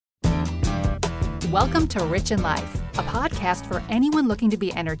Welcome to Rich in Life, a podcast for anyone looking to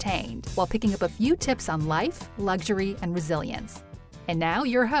be entertained while picking up a few tips on life, luxury, and resilience. And now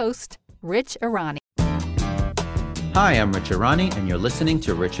your host, Rich Irani. Hi, I'm Rich Irani, and you're listening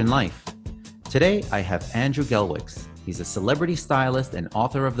to Rich in Life. Today, I have Andrew Gelwicks. He's a celebrity stylist and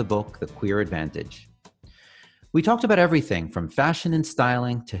author of the book, The Queer Advantage. We talked about everything from fashion and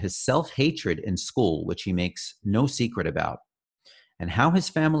styling to his self-hatred in school, which he makes no secret about, and how his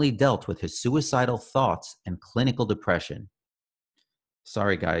family dealt with his suicidal thoughts and clinical depression.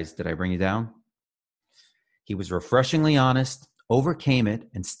 Sorry, guys, did I bring you down? He was refreshingly honest, overcame it,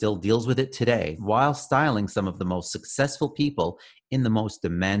 and still deals with it today while styling some of the most successful people in the most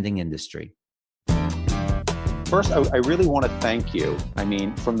demanding industry. First, I really want to thank you. I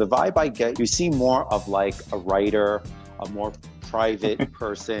mean, from the vibe I get, you seem more of like a writer, a more private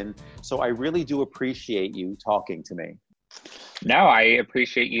person. So I really do appreciate you talking to me. No, I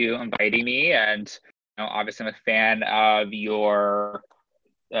appreciate you inviting me, and obviously I'm a fan of your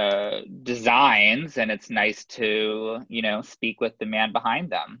designs, and it's nice to speak with the man behind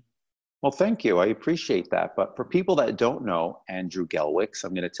them. Well, thank you. I appreciate that. But for people that don't know Andrew Gelwicks,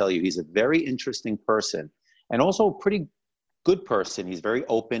 I'm going to tell you he's a very interesting person and also a pretty good person. He's very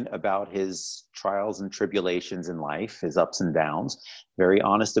open about his trials and tribulations in life, his ups and downs, very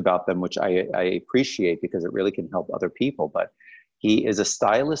honest about them, which I appreciate because it really can help other people. But he is a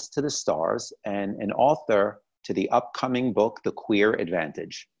stylist to the stars and an author to the upcoming book, The Queer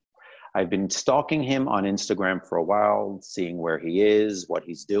Advantage. I've been stalking him on Instagram for a while, seeing where he is, what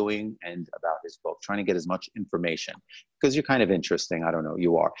he's doing, and about his book, trying to get as much information because you're kind of interesting. I don't know,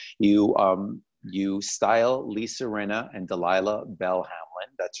 you are. You style Lisa Rinna and Delilah Bell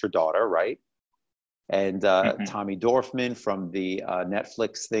Hamlin. That's her daughter, right? And Tommy Dorfman from the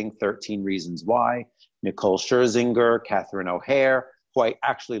Netflix thing, 13 Reasons Why. Nicole Scherzinger, Catherine O'Hare, who I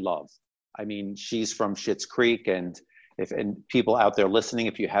actually love. I mean, she's from Schitt's Creek, and people out there listening,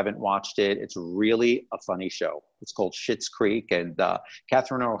 if you haven't watched it, it's really a funny show. It's called Schitt's Creek, and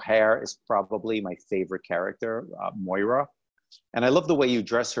Catherine O'Hare is probably my favorite character, Moira. And I love the way you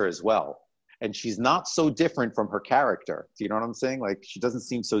dress her as well. And she's not so different from her character. Do you know what I'm saying? Like, she doesn't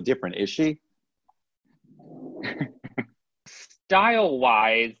seem so different, is she?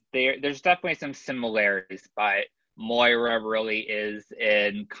 Style-wise, there's definitely some similarities, but Moira really is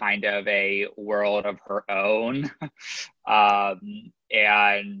in kind of a world of her own.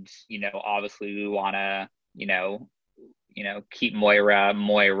 And, obviously we want to, keep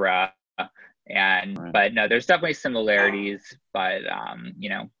Moira. And, right. But no, there's definitely similarities, but,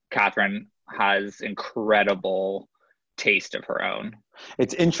 Catherine has incredible taste of her own.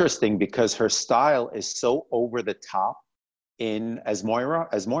 It's interesting because her style is so over the top as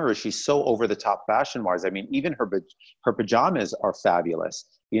Moira, she's so over the top fashion wise. I mean, even her pajamas are fabulous.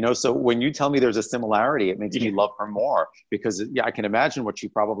 So when you tell me there's a similarity, it makes me love her more because I can imagine what she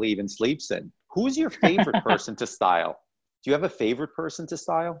probably even sleeps in. Who's your favorite person to style? Do you have a favorite person to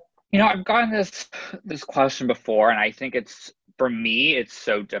style? I've gotten this question before, and I think for me, it's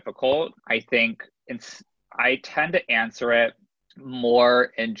so difficult. I think I tend to answer it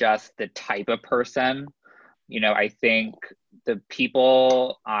more in just the type of person. I think the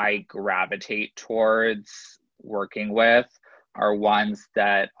people I gravitate towards working with are ones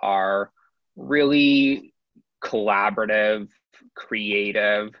that are really collaborative,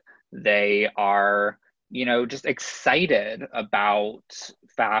 creative. They are, just excited about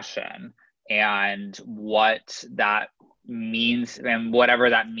fashion and what that means and whatever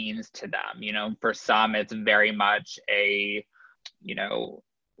that means to them. For some, it's very much a,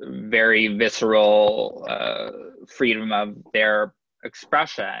 very visceral freedom of their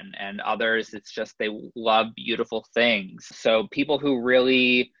expression, and others it's just they love beautiful things. So people who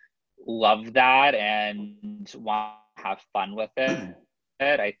really love that and want to have fun with it,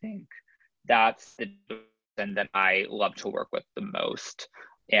 I think that's the person that I love to work with the most.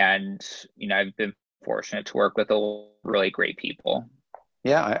 And I've been fortunate to work with really great people.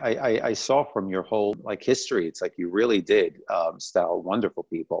 Yeah, I saw from your whole history, it's like you really did style wonderful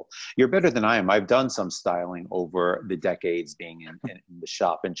people. You're better than I am. I've done some styling over the decades being in the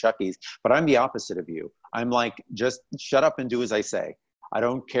shop in Chucky's, but I'm the opposite of you. I'm like, just shut up and do as I say. I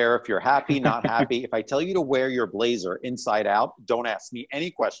don't care if you're happy, not happy. If I tell you to wear your blazer inside out, don't ask me any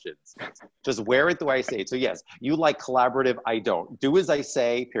questions. Just wear it the way I say it. So yes, you like collaborative, I don't. Do as I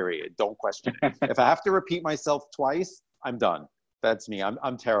say, period. Don't question it. If I have to repeat myself twice, I'm done. That's me.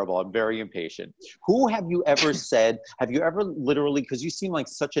 I'm terrible. I'm very impatient. Who have you ever said, have you ever literally, because you seem like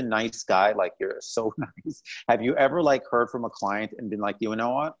such a nice guy, like you're so nice. Have you ever like heard from a client and been like, you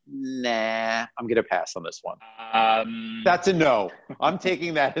know what? Nah, I'm going to pass on this one. That's a no. I'm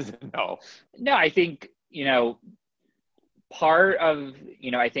taking that as a no. No, I think, part of,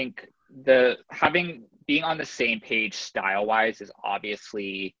 I think being on the same page style wise is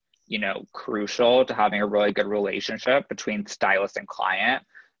obviously crucial to having a really good relationship between stylist and client.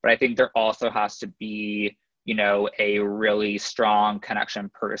 But I think there also has to be, a really strong connection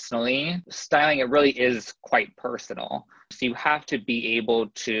personally. Styling, it really is quite personal. So you have to be able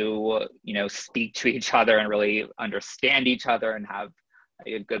to, speak to each other and really understand each other and have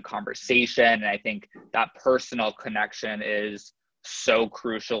a good conversation. And I think that personal connection is so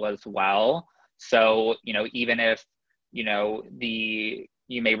crucial as well. So, even if,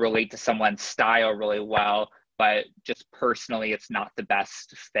 you may relate to someone's style really well, but just personally, it's not the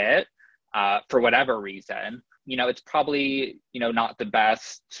best fit for whatever reason, it's probably, not the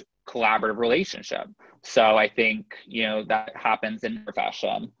best collaborative relationship. So I think, that happens in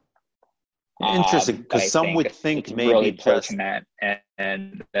profession. Interesting, because some would think it's maybe really just pertinent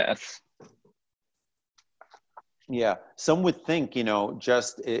in this. Yeah, some would think,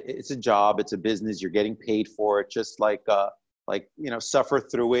 just it's a job, it's a business, you're getting paid for it, just like suffer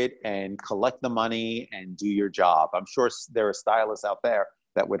through it and collect the money and do your job. I'm sure there are stylists out there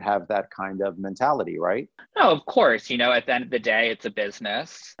that would have that kind of mentality, right? No, of course, at the end of the day, it's a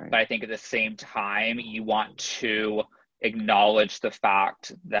business, Right. but I think at the same time, you want to acknowledge the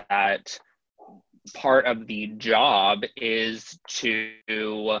fact that part of the job is to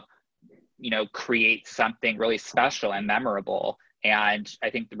create something really special and memorable. And I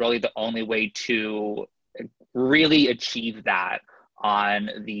think really the only way to really achieve that on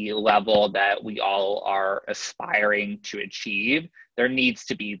the level that we all are aspiring to achieve, there needs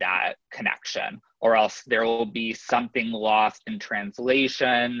to be that connection, or else there will be something lost in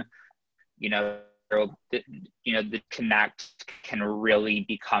translation. The connect can really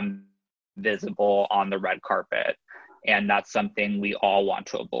become visible on the red carpet. And that's something we all want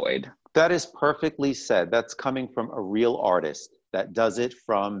to avoid. That is perfectly said. That's coming from a real artist that does it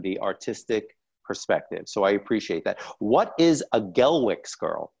from the artistic perspective. So I appreciate that. What is a Gelwix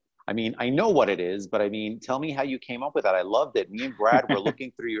girl? I mean, I know what it is, but I mean, tell me how you came up with that. I loved it. Me and Brad were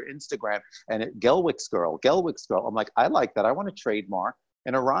looking through your Instagram and Gelwix girl. I'm like, I like that. I want to trademark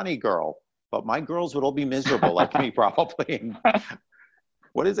an Irani girl, but my girls would all be miserable like me probably.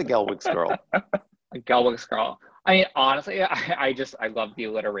 What is a Gelwix girl? A Gelwix girl. I mean, honestly, I love the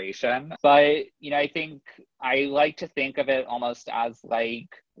alliteration, but, I think I like to think of it almost as like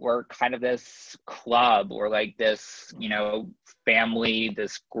we're kind of this club or like this, family,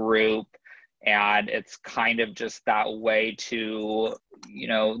 this group, and it's kind of just that way to,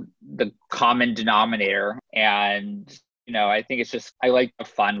 the common denominator. And, I think it's just, I like the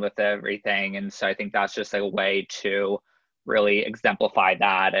fun with everything. And so I think that's just a way to really exemplify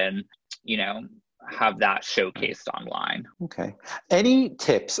that and, have that showcased online. Okay. Any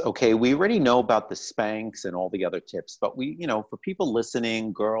tips? Okay. We already know about the Spanx and all the other tips, but for people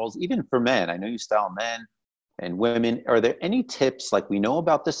listening, girls, even for men, I know you style men and women, are there any tips? Like we know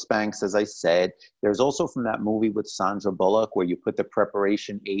about the Spanx, as I said, there's also from that movie with Sandra Bullock where you put the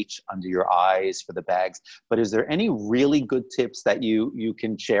preparation H under your eyes for the bags, but is there any really good tips that you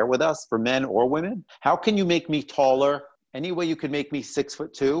can share with us for men or women? How can you make me taller? Any way you could make me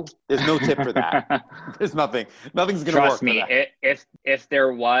 6'2"? There's no tip for that. There's nothing. Nothing's gonna work. Trust me, if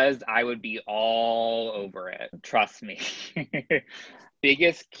there was, I would be all over it. Trust me.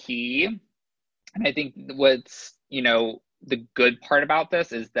 Biggest key, and I think what's the good part about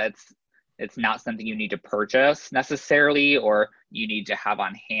this is that it's not something you need to purchase necessarily or you need to have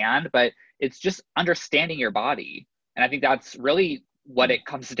on hand, but it's just understanding your body, and I think that's really what it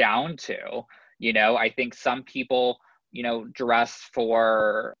comes down to. I think some people dress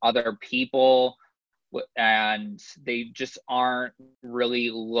for other people and they just aren't really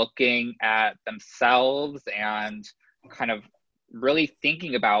looking at themselves and kind of really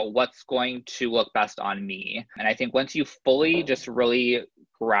thinking about what's going to look best on me. And I think once you fully just really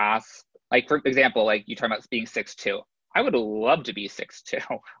grasp, like for example, like you talking about being 6'2", I would love to be 6'2".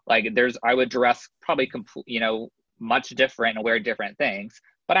 Like I would dress probably much different and wear different things,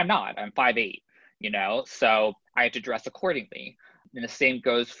 but I'm not. I'm 5'8". So I have to dress accordingly. And the same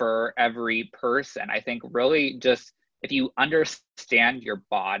goes for every person. I think really just if you understand your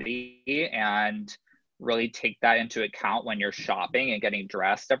body and really take that into account when you're shopping and getting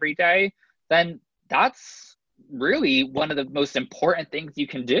dressed every day, then that's really one of the most important things you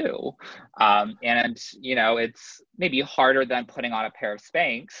can do. And, you know, it's maybe harder than putting on a pair of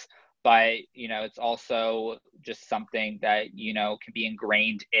Spanx, but, you know, it's also just something that, you know, can be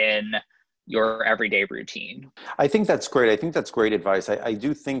ingrained in your everyday routine. I think that's great. I think that's great advice. I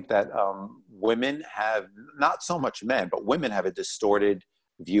do think that women have, not so much men, but women have a distorted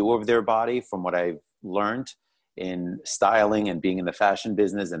view of their body from what I've learned in styling and being in the fashion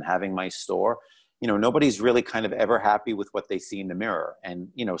business and having my store. You know, nobody's really kind of ever happy with what they see in the mirror. And,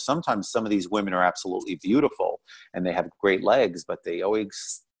 you know, sometimes some of these women are absolutely beautiful and they have great legs, but they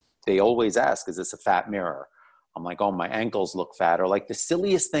always ask, is this a fat mirror? I'm like, oh, my ankles look fat, or like the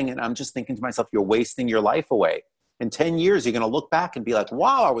silliest thing. And I'm just thinking to myself, you're wasting your life away. In 10 years, you're going to look back and be like,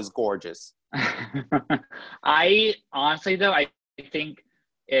 wow, I was gorgeous. I honestly, though, I think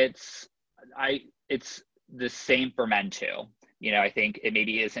it's the same for men too. You know, I think it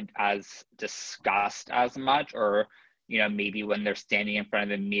maybe isn't as discussed as much, or, you know, maybe when they're standing in front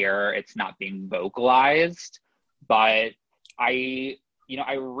of the mirror, it's not being vocalized. But I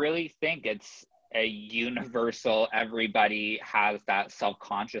really think it's a universal, everybody has that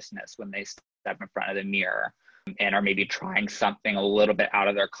self-consciousness when they step in front of the mirror and are maybe trying something a little bit out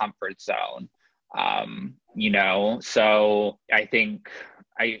of their comfort zone. You know, so I think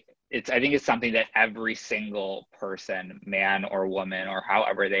it's something that every single person, man or woman, or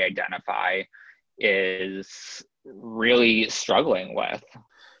however they identify, is really struggling with.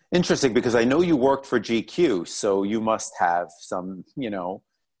 Interesting, because I know you worked for GQ, so you must have some, you know,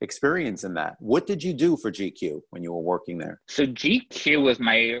 experience in that. What did you do for GQ when you were working there? So GQ was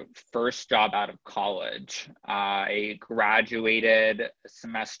my first job out of college. I graduated a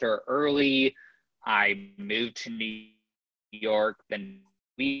semester early. I moved to New York. Then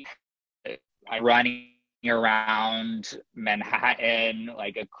I'm running around Manhattan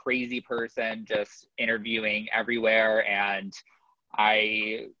like a crazy person, just interviewing everywhere. And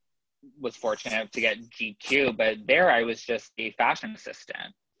I was fortunate to get GQ, but there I was just a fashion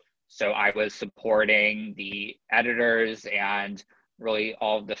assistant. So I was supporting the editors and really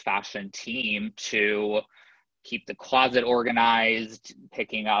all of the fashion team to keep the closet organized,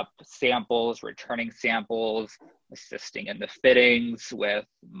 picking up samples, returning samples, assisting in the fittings with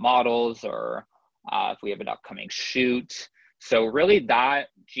models, or if we have an upcoming shoot. So really that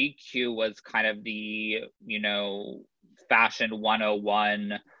GQ was kind of the, you know, fashion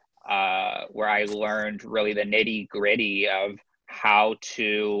 101, where I learned really the nitty gritty of how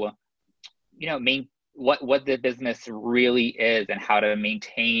to, you know, what the business really is, and how to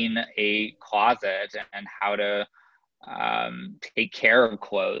maintain a closet, and how to take care of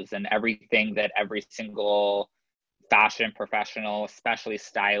clothes, and everything that every single fashion professional, especially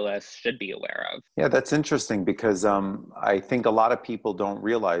stylists, should be aware of. Yeah, that's interesting, because I think a lot of people don't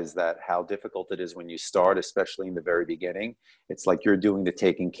realize that how difficult it is when you start, especially in the very beginning. It's like you're doing the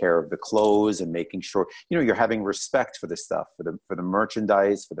taking care of the clothes and making sure, you know, you're having respect for the stuff, for the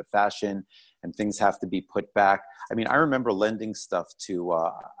merchandise, for the fashion, and things have to be put back. I mean, I remember lending stuff to,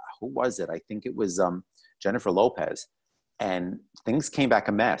 who was it? I think it was Jennifer Lopez, and things came back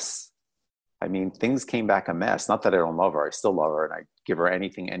a mess. I mean, things came back a mess. Not that I don't love her. I still love her, and I give her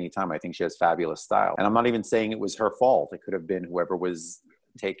anything, anytime. I think she has fabulous style. And I'm not even saying it was her fault. It could have been whoever was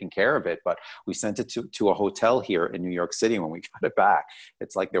taking care of it. But we sent it to a hotel here in New York City. When we got it back,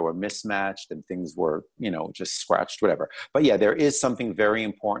 it's like they were mismatched and things were, you know, just scratched, whatever. But yeah, there is something very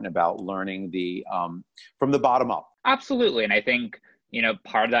important about learning the from the bottom up. Absolutely. And I think, you know,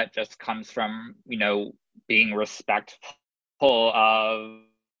 part of that just comes from, you know, being respectful of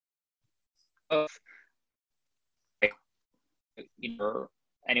you know,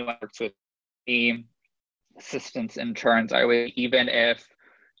 anyone who works with me, assistants, interns. I would, even if,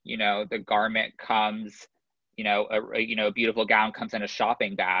 you know, the garment comes, you know, a beautiful gown comes in a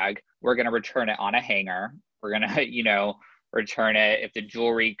shopping bag, we're going to return it on a hanger. We're going to, you know, return it. If the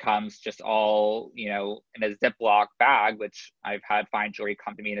jewelry comes just all, you know, in a Ziploc bag, which I've had fine jewelry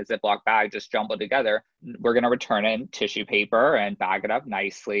come to me in a Ziploc bag, just jumbled together, we're going to return it in tissue paper and bag it up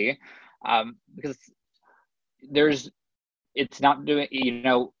nicely. Because it's not doing, you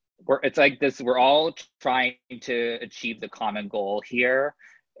know, it's like this, we're all trying to achieve the common goal here,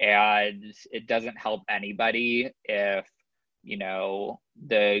 and it doesn't help anybody if, you know,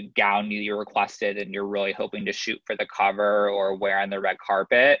 the gown you requested and you're really hoping to shoot for the cover or wear on the red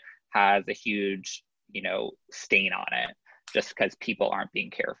carpet has a huge, you know, stain on it, just because people aren't being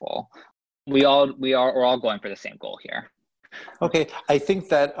careful. We're all going for the same goal here. Okay, I think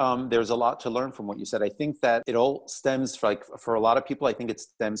that there's a lot to learn from what you said. I think that it all stems, for a lot of people, I think it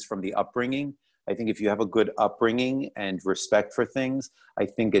stems from the upbringing. I think if you have a good upbringing and respect for things, I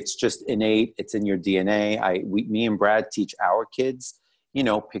think it's just innate. It's in your DNA. Me and Brad teach our kids,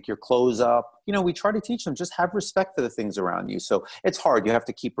 pick your clothes up. We try to teach them, just have respect for the things around you. So it's hard. You have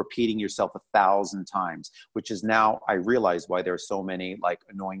to keep repeating yourself 1,000 times, which is now I realize why there are so many like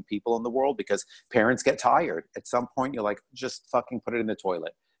annoying people in the world, because parents get tired. At some point, you're like, just fucking put it in the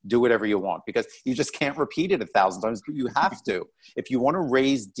toilet. Do whatever you want, because you just can't repeat it 1,000 times. You have to. If you want to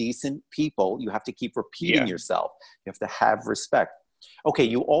raise decent people, you have to keep repeating yourself. You have to have respect. Okay,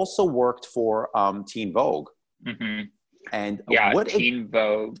 you also worked for Teen Vogue. Mm-hmm. And Teen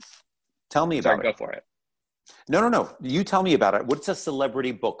Vogue. Tell me about it. Go for it. No. You tell me about it. What's a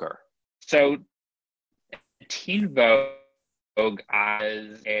celebrity booker? So Teen Vogue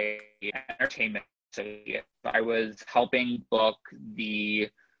as a entertainment associate, I was helping book the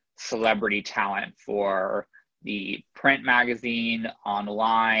celebrity talent for the print magazine,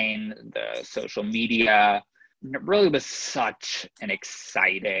 online, the social media. And it really was such an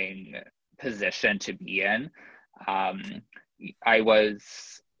exciting position to be in. I was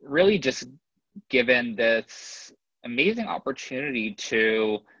really just given this amazing opportunity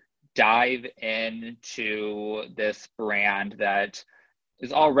to dive into this brand that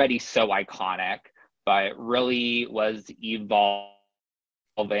is already so iconic, but really was evolving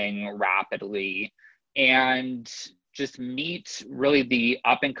rapidly, and just meet really the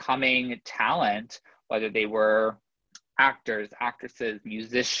up and coming talent, whether they were actors, actresses,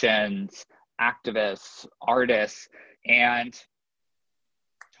 musicians, activists, artists, and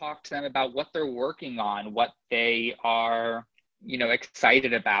talk to them about what they're working on, what they are,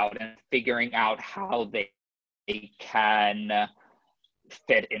 excited about, and figuring out how they can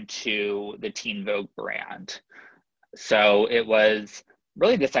fit into the Teen Vogue brand. So it was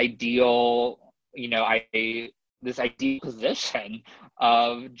really this ideal, this ideal position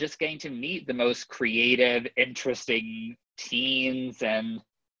of just getting to meet the most creative, interesting teens, and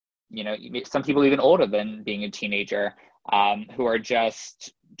some people even older than being a teenager, who are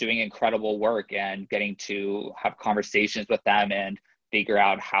just doing incredible work, and getting to have conversations with them and figure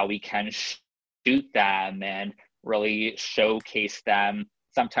out how we can shoot them and really showcase them,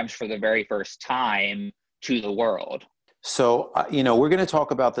 sometimes for the very first time, to the world. So, we're going to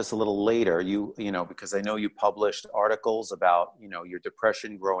talk about this a little later, because I know you published articles about, your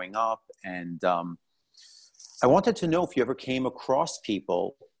depression growing up. And I wanted to know if you ever came across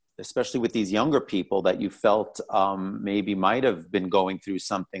people, especially with these younger people, that you felt maybe might have been going through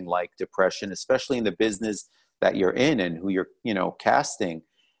something like depression, especially in the business that you're in and who you're, casting.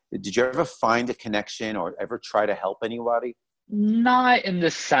 Did you ever find a connection or ever try to help anybody? Not in the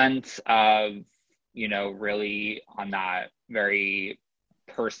sense of, really on that very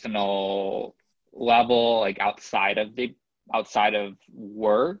personal level, like outside of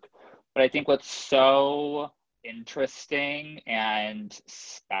work. But I think what's so interesting and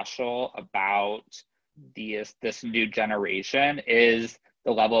special about this new generation is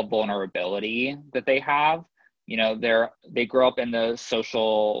the level of vulnerability that they have. They grow up in with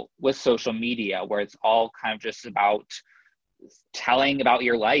social media, where it's all kind of just about telling about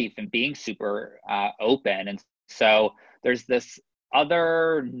your life and being super open. And so there's this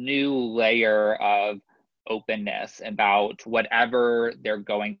other new layer of openness about whatever they're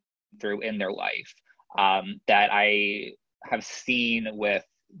going through in their life, that I have seen with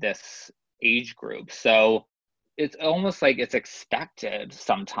this age group. So it's almost like it's expected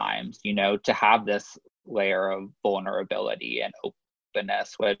sometimes, to have this layer of vulnerability and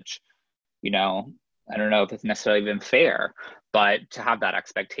openness, which, I don't know if it's necessarily been fair, but to have that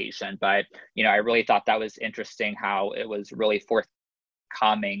expectation. But, I really thought that was interesting, how it was really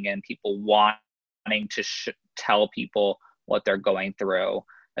forthcoming and people wanting to tell people what they're going through,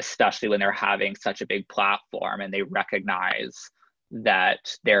 especially when they're having such a big platform and they recognize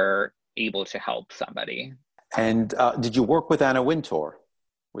that they're able to help somebody. And did you work with Anna Wintour?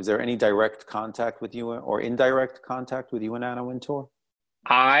 Was there any direct contact with you or indirect contact with you and Anna Wintour?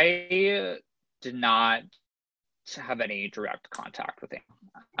 I did not have any direct contact with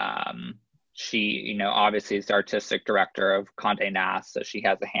him. She, obviously is the artistic director of Condé Nast, so she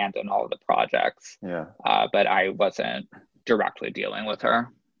has a hand in all of the projects. Yeah. But I wasn't directly dealing with her.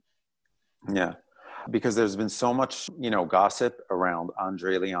 Yeah. Because there's been so much, gossip around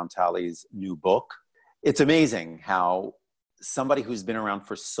Andre Leon Talley's new book. It's amazing how somebody who's been around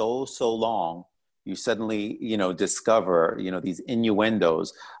for so long, you suddenly, discover, these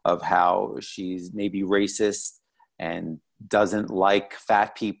innuendos of how she's maybe racist and doesn't like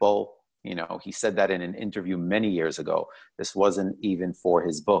fat people. He said that in an interview many years ago. This wasn't even for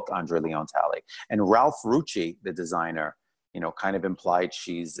his book, Andre Leon Talley. And Ralph Rucci, the designer, kind of implied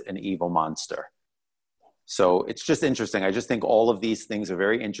she's an evil monster. So it's just interesting. I just think all of these things are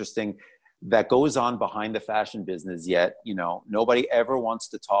very interesting that goes on behind the fashion business, yet, nobody ever wants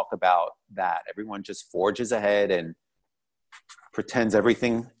to talk about that. Everyone just forges ahead and pretends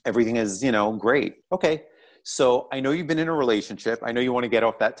everything is, great. Okay. So I know you've been in a relationship. I know you want to get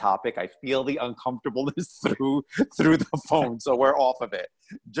off that topic. I feel the uncomfortableness through the phone. So we're off of it.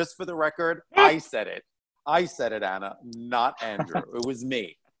 Just for the record, I said it, Anna, not Andrew. It was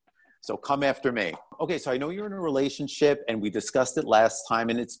me. So come after me. Okay. So I know you're in a relationship and we discussed it last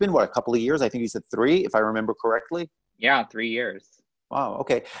time, and it's been a couple of years? I think you said 3, if I remember correctly. Yeah. 3 years. Wow.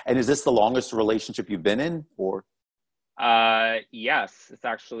 Okay. And is this the longest relationship you've been in, or? Yes, it's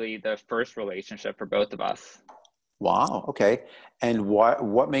actually the first relationship for both of us. Wow. Okay. And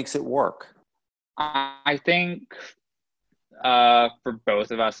what makes it work? I think for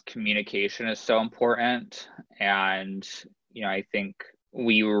both of us, communication is so important. And, I think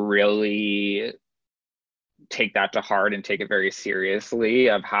we really take that to heart and take it very seriously,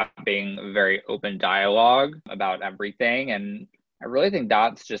 of having a very open dialogue about everything. And I really think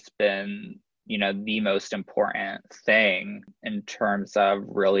that's just been the most important thing in terms of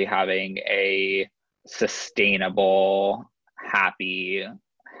really having a sustainable, happy,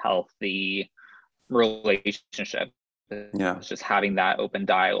 healthy relationship. Yeah. It's just having that open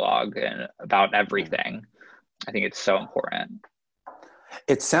dialogue and about everything. I think it's so important.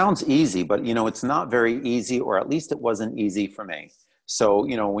 It sounds easy, but it's not very easy, or at least it wasn't easy for me. So,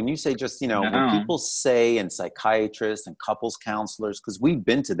 when you say just, when people say, and psychiatrists and couples counselors, because we've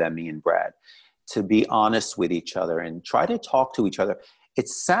been to them, me and Brad, to be honest with each other and try to talk to each other. It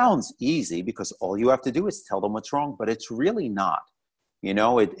sounds easy because all you have to do is tell them what's wrong, but it's really not.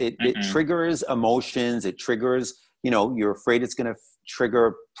 It triggers emotions. It triggers, you're afraid it's going to trigger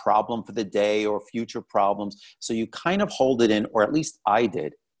a problem for the day or future problems. So you kind of hold it in, or at least I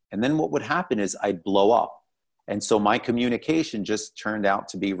did. And then what would happen is I'd blow up. And so my communication just turned out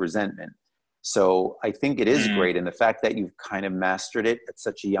to be resentment. So I think it is great. And the fact that you've kind of mastered it at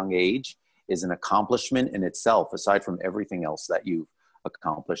such a young age is an accomplishment in itself, aside from everything else that you've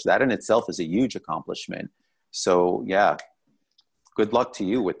accomplished. That in itself is a huge accomplishment. So yeah, good luck to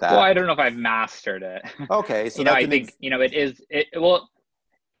you with that. Well, I don't know if I've mastered it. Okay. So I think,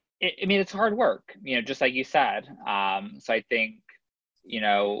 it's hard work, just like you said. So I think,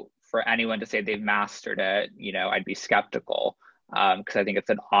 for anyone to say they've mastered it, I'd be skeptical, because I think it's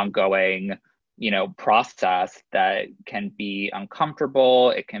an ongoing, process that can be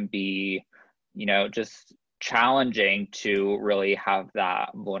uncomfortable. It can be, just challenging to really have that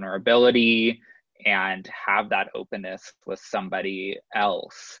vulnerability and have that openness with somebody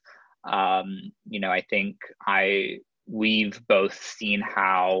else. I think we've both seen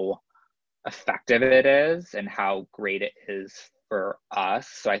how effective it is and how great it is for us.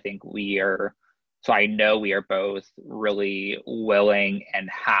 So I think I know we are both really willing and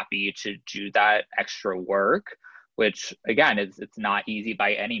happy to do that extra work, which again, it's not easy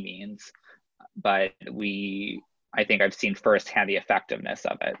by any means, but I think I've seen firsthand the effectiveness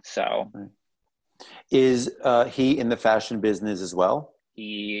of it. So. Is he in the fashion business as well?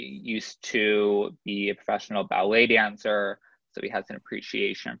 He used to be a professional ballet dancer, so he has an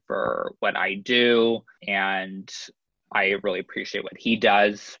appreciation for what I do, and I really appreciate what he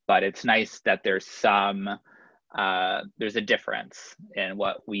does. But it's nice that there's a difference in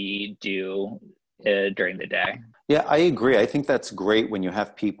what we do during the day. Yeah, I agree. I think that's great when you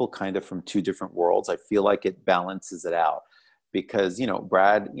have people kind of from two different worlds. I feel like it balances it out. Because,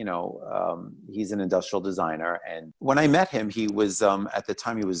 Brad, he's an industrial designer. And when I met him, he was, at the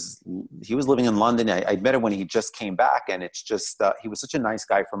time he was living in London. I met him when he just came back. And it's just, he was such a nice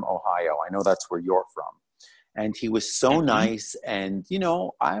guy from Ohio. I know that's where you're from. And he was so nice. And,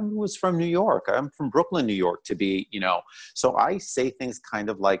 I was from New York. I'm from Brooklyn, New York, to be, so I say things kind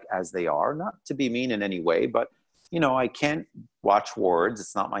of like as they are, not to be mean in any way, but I can't watch words.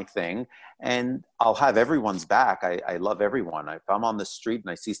 It's not my thing. And I'll have everyone's back. I love everyone. If I'm on the street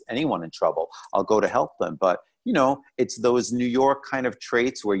and I see anyone in trouble, I'll go to help them. But, it's those New York kind of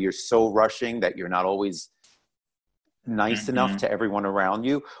traits where you're so rushing that you're not always nice enough to everyone around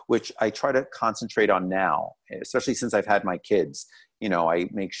you, which I try to concentrate on now, especially since I've had my kids. I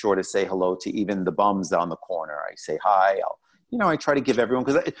make sure to say hello to even the bums down the corner. I say hi. I try to give everyone,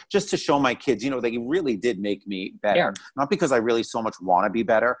 because just to show my kids, they really did make me better. Yeah. Not because I really so much want to be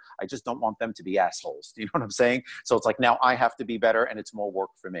better. I just don't want them to be assholes. Do you know what I'm saying? So it's like, now I have to be better, and it's more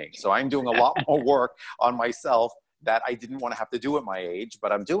work for me. So I'm doing a lot more work on myself that I didn't want to have to do at my age,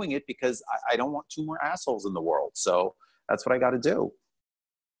 but I'm doing it because I don't want 2 more assholes in the world. So that's what I got to do.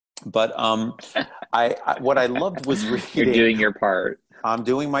 But what I loved was reading. You're doing your part. I'm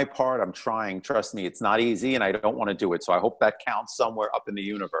doing my part. I'm trying. Trust me, it's not easy, and I don't want to do it. So I hope that counts somewhere up in the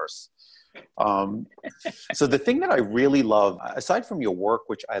universe. So the thing that I really love, aside from your work,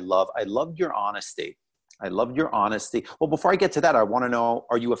 which I loved your honesty. I loved your honesty. Well, before I get to that, I want to know,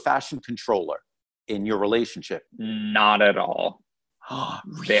 are you a fashion controller in your relationship? Not at all.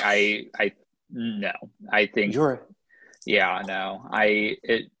 Really? No, I think, You're yeah, no,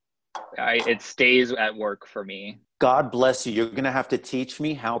 it stays at work for me. God bless you. You're going to have to teach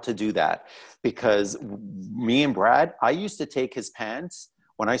me how to do that, because me and Brad, I used to take his pants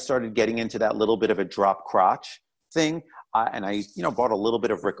when I started getting into that little bit of a drop crotch thing. And I, bought a little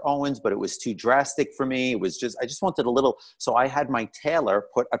bit of Rick Owens, but it was too drastic for me. I just wanted a little. So I had my tailor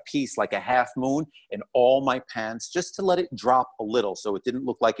put a piece like a half moon in all my pants just to let it drop a little. So it didn't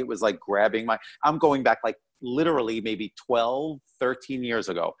look like it was like grabbing I'm going back like literally maybe 12, 13 years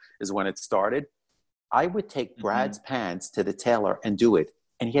ago is when it started. I would take Brad's pants to the tailor and do it.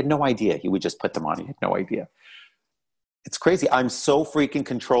 And he had no idea. He would just put them on. He had no idea. It's crazy. I'm so freaking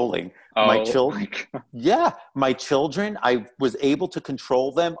controlling. My children. Yeah. My children, I was able to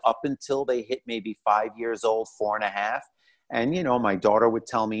control them up until they hit maybe 5 years old, 4.5. And, my daughter would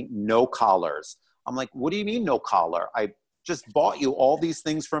tell me no collars. I'm like, what do you mean no collar? I just bought you all these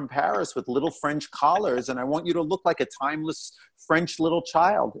things from Paris with little French collars, and I want you to look like a timeless French little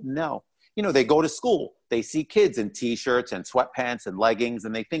child. No. They go to school, they see kids in t-shirts and sweatpants and leggings,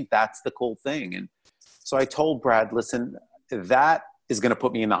 and they think that's the cool thing. And so I told Brad, listen, that is going to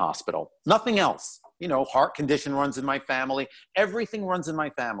put me in the hospital. Nothing else. Heart condition runs in my family. Everything runs in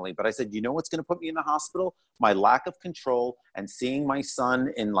my family. But I said, what's going to put me in the hospital? My lack of control and seeing my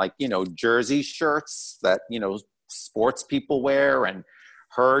son in jersey shirts that, sports people wear, and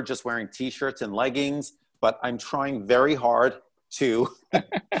her just wearing t-shirts and leggings. But I'm trying very hard to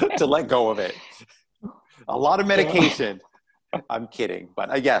let go of it. A lot of medication. I'm kidding,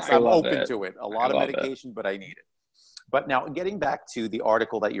 but yes, I'm open to it. A lot of medication, but I need it. But now getting back to the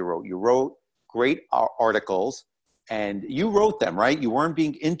article that you wrote great articles, and you wrote them, right? You weren't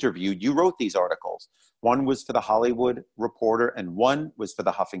being interviewed. You wrote these articles. One was for the Hollywood Reporter and one was for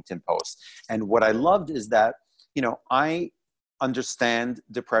the Huffington Post. And what I loved is that, I understand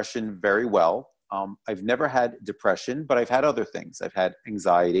depression very well. I've never had depression, but I've had other things. I've had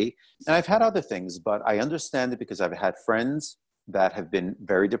anxiety and I've had other things, but I understand it because I've had friends that have been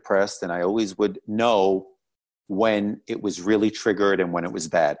very depressed, and I always would know when it was really triggered and when it was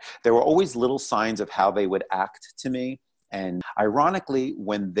bad. There were always little signs of how they would act to me. And ironically,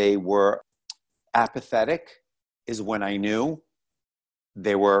 when they were apathetic is when I knew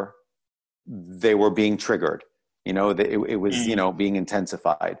they were being triggered. It was, being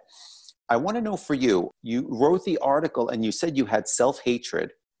intensified. I want to know for you, you wrote the article and you said you had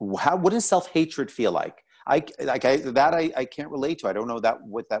self-hatred. What does self-hatred feel like? I can't relate to. I don't know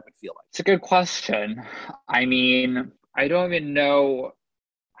what that would feel like. It's a good question. I mean, I don't even know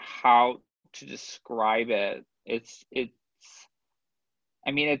how to describe it. I think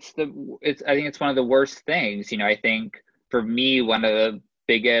it's one of the worst things. I think for me, one of the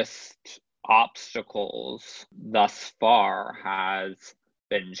biggest obstacles thus far has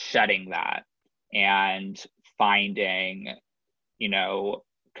been shedding that and finding,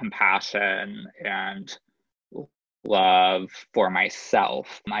 compassion and love for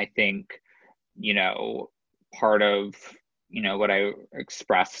myself. I think, part of, what I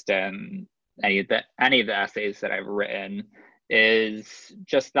expressed in any of the essays that I've written is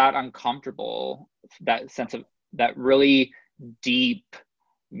just that uncomfortable, that sense of that really deep,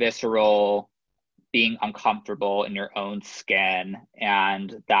 visceral being uncomfortable in your own skin,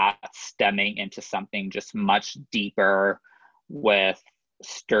 and that stemming into something just much deeper with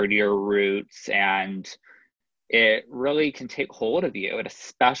sturdier roots, and it really can take hold of you, and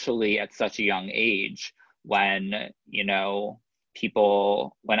especially at such a young age when,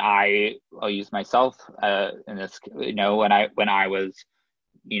 people, I'll use myself in this, when I was,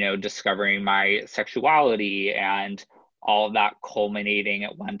 discovering my sexuality, and all of that culminating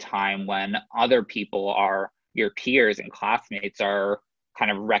at one time when other people your peers and classmates are kind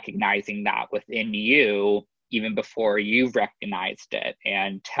of recognizing that within you even before you've recognized it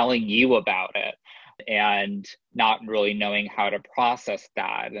and telling you about it, and not really knowing how to process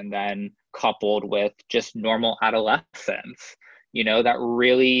that. And then coupled with just normal adolescence, that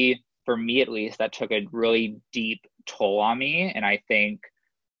really, for me at least, that took a really deep toll on me. And I think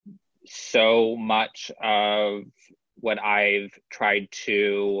so much of what I've tried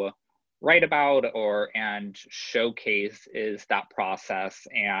to write about and showcase is that process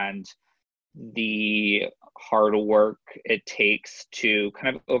and the hard work it takes to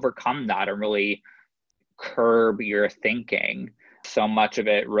kind of overcome that and really curb your thinking. So much of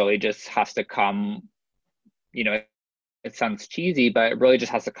it really just has to come, it sounds cheesy, but it really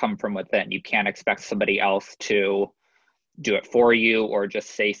just has to come from within. You can't expect somebody else to do it for you or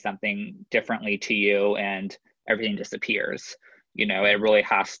just say something differently to you and everything disappears. It really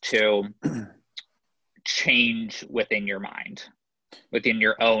has to change within your mind, within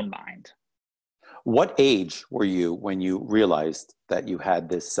your own mind. What age were you when you realized that you had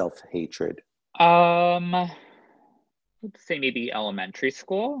this self-hatred? Let's say maybe elementary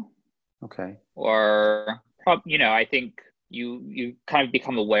school. Okay. Or, I think you kind of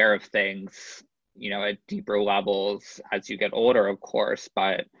become aware of things, at deeper levels as you get older, of course.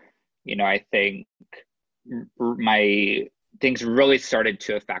 But, I think my things really started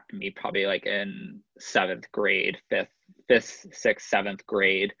to affect me probably like in seventh grade, fifth, sixth, seventh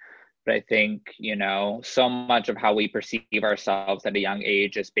grade. But I think, so much of how we perceive ourselves at a young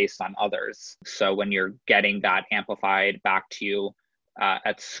age is based on others. So when you're getting that amplified back to you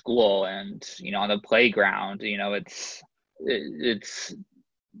at school and, on the playground,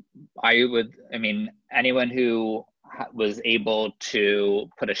 anyone who was able to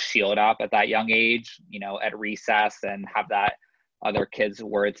put a shield up at that young age, at recess and have that other kids'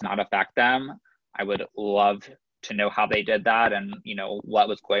 words not affect them, I would love to know how they did that and, what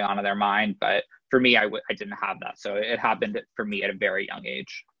was going on in their mind. But for me, I didn't have that. So it happened for me at a very young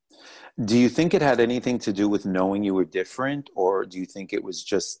age. Do you think it had anything to do with knowing you were different, or do you think it was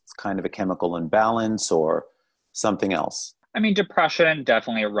just kind of a chemical imbalance or something else? Depression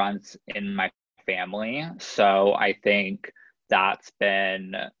definitely runs in my family. So I think that's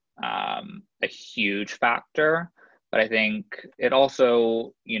been a huge factor. But I think it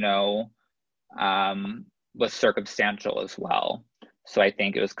also, was circumstantial as well. So I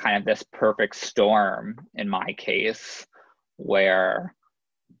think it was kind of this perfect storm in my case where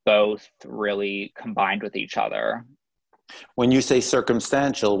both really combined with each other. When you say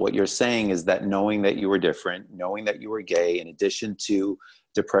circumstantial, what you're saying is that knowing that you were different, knowing that you were gay, in addition to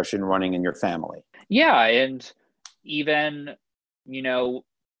depression running in your family. Yeah. And even,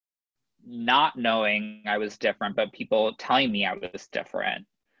 not knowing I was different, but people telling me I was different,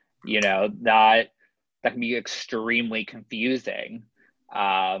 that can be extremely confusing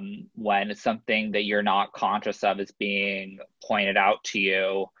when it's something that you're not conscious of is being pointed out to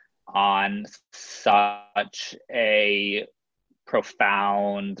you on such a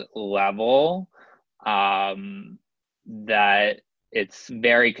profound level that it's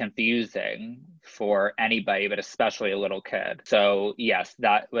very confusing for anybody, but especially a little kid. So yes,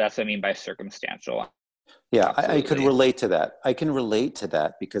 that's what I mean by circumstantial. Yeah, I could relate to that. I can relate to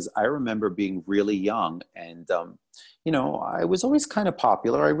that because I remember being really young and, I was always kind of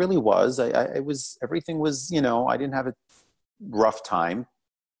popular. I really was. I was, everything was, I didn't have a rough time,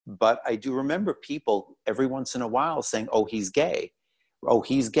 but I do remember people every once in a while saying, "Oh, he's gay. Oh,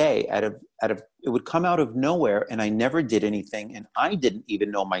 he's gay." It would come out of nowhere, and I never did anything, and I didn't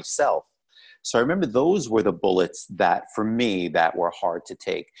even know myself. So I remember those were the bullets that, for me, that were hard to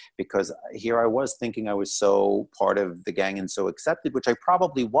take because here I was thinking I was so part of the gang and so accepted, which I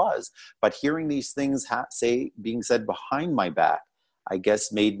probably was. But hearing these things being said behind my back, I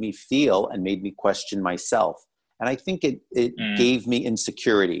guess made me feel and made me question myself. And I think it gave me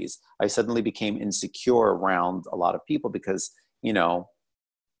insecurities. I suddenly became insecure around a lot of people because,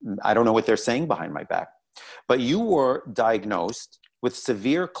 I don't know what they're saying behind my back. But you were diagnosed with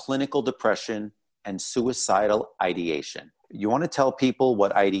severe clinical depression and suicidal ideation. You want to tell people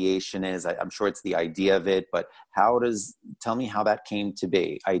what ideation is? I'm sure it's the idea of it, but tell me how that came to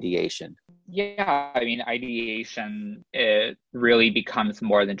be, ideation. Yeah, ideation, it really becomes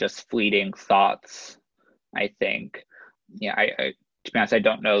more than just fleeting thoughts, I think. Yeah, to be honest, I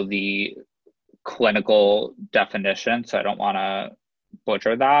don't know the clinical definition, so I don't want to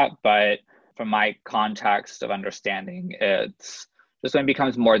butcher that, but from my context of understanding, it's just when it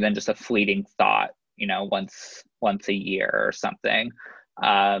becomes more than just a fleeting thought, once a year or something.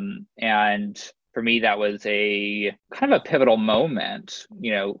 And for me, that was a kind of a pivotal moment,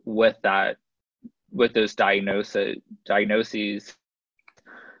 with those diagnoses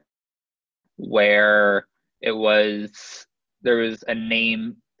where there was a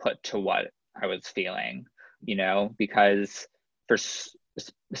name put to what I was feeling, because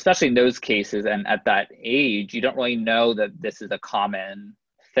especially in those cases and at that age, you don't really know that this is a common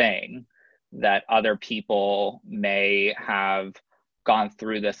thing, that other people may have gone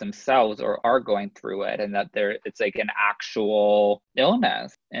through this themselves or are going through it, and that it's like an actual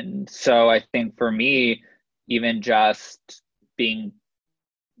illness. And so I think for me, even just being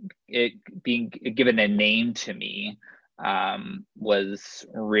it being given a name to me was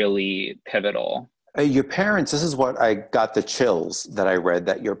really pivotal. Your parents, this is what I got the chills that I read,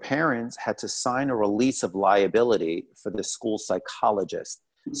 that your parents had to sign a release of liability for the school psychologist.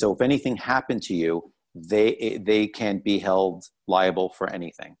 So if anything happened to you, they can't be held liable for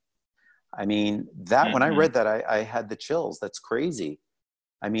anything. I mean, that when I read that, I had the chills. That's crazy.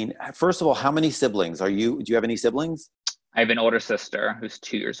 I mean, first of all, how many siblings do you have any siblings? I have an older sister who's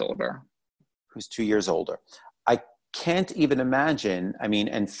 2 years older. Who's 2 years older. I can't even imagine. I mean,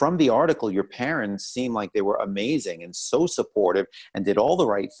 and from the article, your parents seem like they were amazing and so supportive and did all the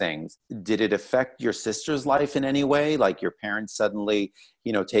right things. Did it affect your sister's life in any way? Like your parents suddenly,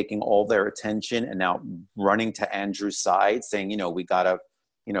 taking all their attention and now running to Andrew's side saying, we got to,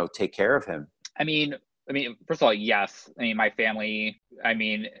 take care of him. I mean, first of all, yes. I mean, my family,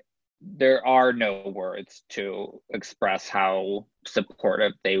 there are no words to express how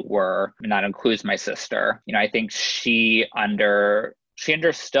supportive they were. And that includes my sister. I think she understood,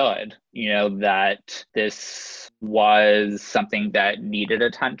 that this was something that needed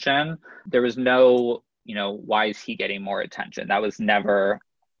attention. There was no, why is he getting more attention? That was never,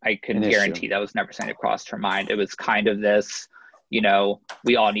 I can guarantee that was never something that crossed her mind. It was kind of this,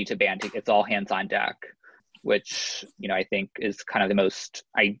 we all need to band together. It's all hands on deck, which, I think is kind of the most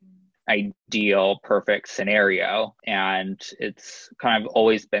ideal, perfect scenario. And it's kind of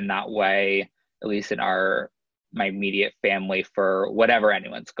always been that way, at least in my immediate family, for whatever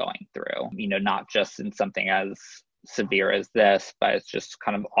anyone's going through, not just in something as severe as this, but it's just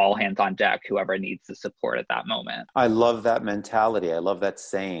kind of all hands on deck, whoever needs the support at that moment. I love that mentality. I love that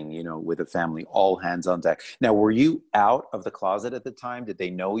saying, with a family, all hands on deck. Now, were you out of the closet at the time? Did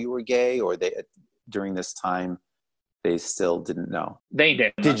they know you were gay, or during this time, they still didn't know? They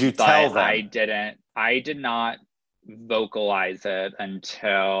did. Did you tell them? I did not vocalize it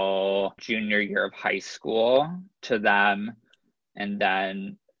until junior year of high school to them, and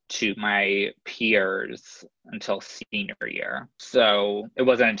then to my peers until senior year. So it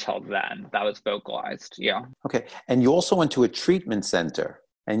wasn't until then that was vocalized. Yeah. Okay. And you also went to a treatment center,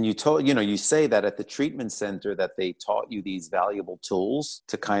 and you say that at the treatment center that they taught you these valuable tools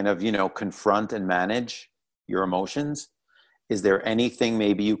to kind of, confront and manage your emotions. Is there anything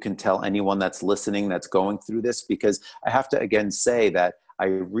maybe you can tell anyone that's listening that's going through this? Because I have to again say that I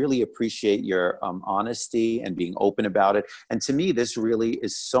really appreciate your honesty and being open about it. And to me, this really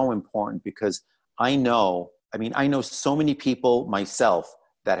is so important, because I know so many people myself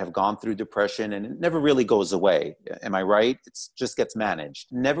that have gone through depression, and it never really goes away. Am I right? It just gets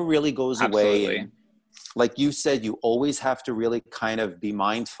managed. Never really goes Absolutely. away. And like you said, you always have to really kind of be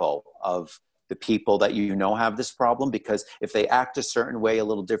mindful of the people that have this problem, because if they act a certain way, a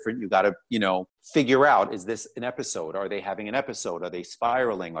little different, you got to, figure out, is this an episode? Are they having an episode? Are they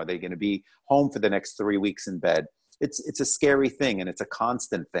spiraling? Are they going to be home for the next 3 weeks in bed? It's a scary thing, and it's a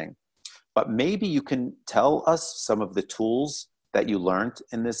constant thing. But maybe you can tell us some of the tools that you learned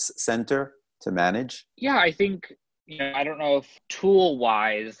in this center to manage. Yeah, I think, I don't know if tool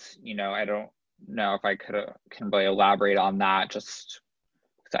wise, I don't know if I can really elaborate on that, just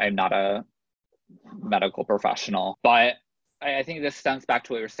because I'm not a medical professional. But I think this stems back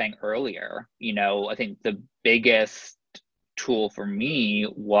to what you were saying earlier. I think the biggest tool for me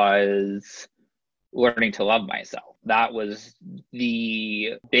was learning to love myself. That was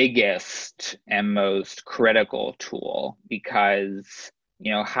the biggest and most critical tool, because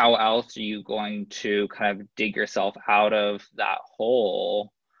how else are you going to kind of dig yourself out of that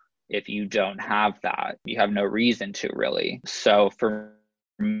hole if you don't have that? You have no reason to, really. So for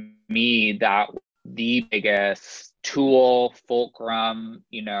me, that the biggest tool, fulcrum,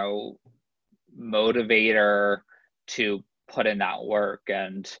 motivator to put in that work.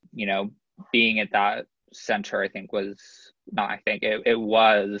 And, being at that center, it was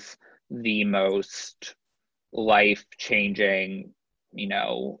the most life-changing,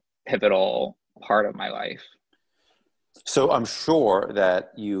 pivotal part of my life. So I'm sure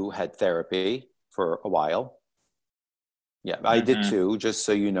that you had therapy for a while. Yeah, I did too, just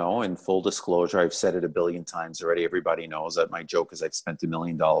so you know, in full disclosure. I've said it a billion times already. Everybody knows that my joke is I've spent $1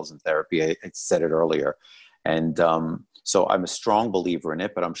 million in therapy. I said it earlier. And so I'm a strong believer in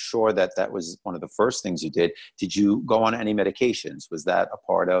it, but I'm sure that was one of the first things you did. Did you go on any medications? Was that a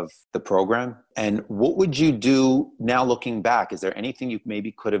part of the program? And what would you do now looking back? Is there anything you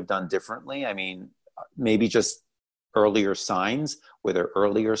maybe could have done differently? I mean, maybe just earlier signs? Were there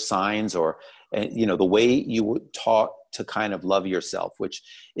earlier signs, or, the way you were taught to kind of love yourself, which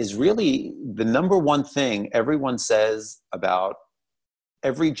is really the number one thing everyone says about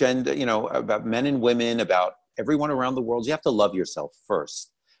every gender, about men and women, about everyone around the world. You have to love yourself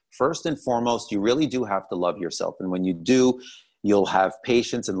first. First and foremost, you really do have to love yourself. And when you do, you'll have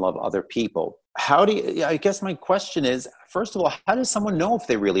patience and love other people. I guess my question is, first of all, how does someone know if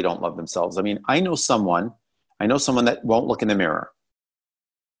they really don't love themselves? I mean, I know someone that won't look in the mirror.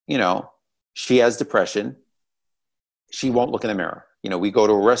 You know, she has depression. She won't look in the mirror. You know, we go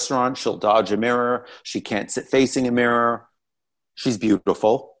to a restaurant, she'll dodge a mirror. She can't sit facing a mirror. She's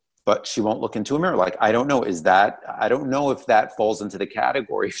beautiful, but she won't look into a mirror. Like, I don't know if that falls into the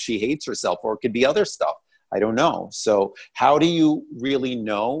category if she hates herself, or it could be other stuff. I don't know. So how do you really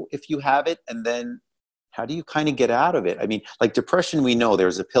know if you have it? And then how do you kind of get out of it? I mean, like depression, we know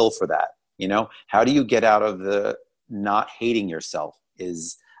there's a pill for that. You know, how do you get out of the not hating yourself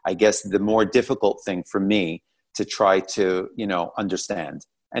is, I guess, the more difficult thing for me to try to, you know, understand.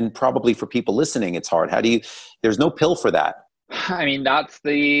 And probably for people listening, it's hard. There's no pill for that. I mean, that's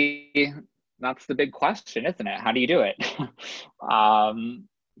the big question, isn't it? How do you do it?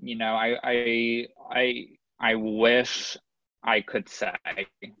 You know, I wish I could say,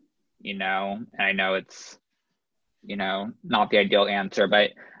 you know, and I know it's, you know, not the ideal answer,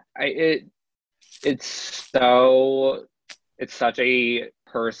 but it's such a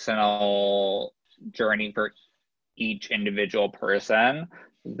personal journey for each individual person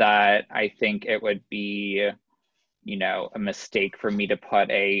that I think it would be, you know, a mistake for me to put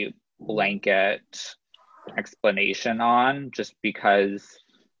a blanket explanation on, just because,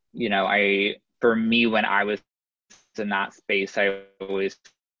 you know, for me, when I was in that space, I always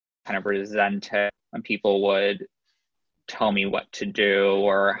kind of resented when people would tell me what to do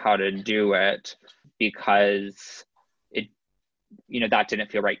or how to do it, because it, you know, that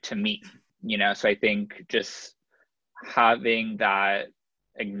didn't feel right to me, you know. So I think just having that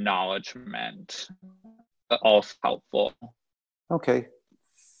acknowledgement also helpful. Okay,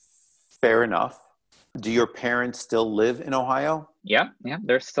 fair enough. Do your parents still live in Ohio? Yeah,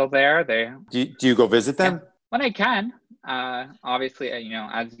 they're still there. Do you go visit them? Yeah, when I can. Obviously, you know,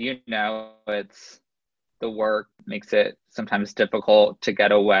 as you know, the work makes it sometimes difficult to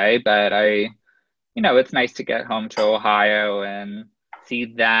get away, but you know, it's nice to get home to Ohio and see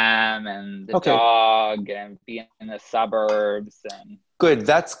them and the dog and be in the suburbs. And good.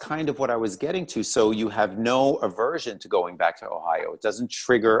 That's kind of what I was getting to. So you have no aversion to going back to Ohio. It doesn't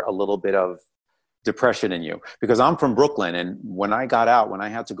trigger a little bit of depression in you, because I'm from Brooklyn. And when I got out, when I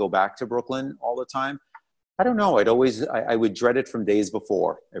had to go back to Brooklyn all the time, I don't know. I would dread it from days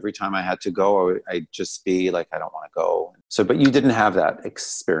before. Every time I had to go, I'd just be like, I don't want to go. So, but you didn't have that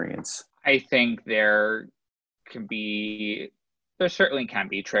experience. I think there certainly can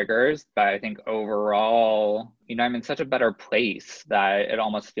be triggers, but I think overall, you know, I'm in such a better place that it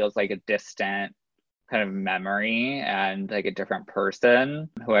almost feels like a distant kind of memory and like a different person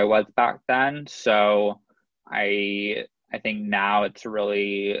who I was back then. So I think now it's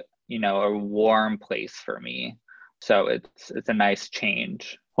really, you know, a warm place for me. So it's a nice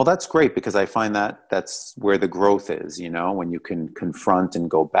change. Well, that's great, because I find that that's where the growth is, you know, when you can confront and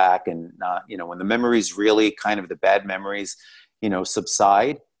go back and not, you know, when the memories really kind of the bad memories, you know,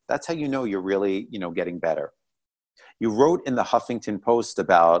 subside, that's how you know you're really, you know, getting better. You wrote in the Huffington Post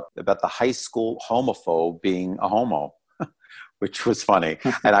about the high school homophobe being a homo, which was funny.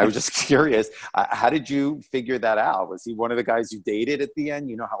 And I was just curious, how did you figure that out? Was he one of the guys you dated at the end?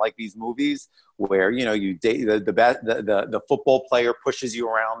 You know how like these movies where, you know, you date the football player pushes you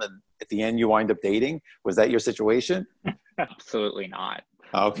around and at the end you wind up dating? Was that your situation? Absolutely not.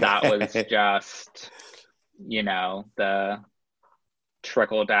 Okay. That was just, you know, the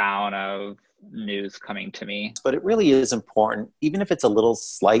trickle down of news coming to me. But it really is important, even if it's a little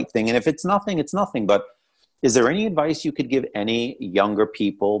slight thing. And if it's nothing, it's nothing. But is there any advice you could give any younger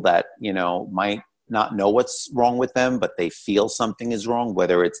people that, you know, might not know what's wrong with them, but they feel something is wrong,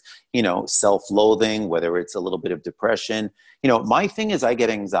 whether it's, you know, self-loathing, whether it's a little bit of depression? You know, my thing is I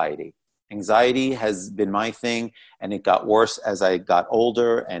get anxiety. Anxiety has been my thing, and it got worse as I got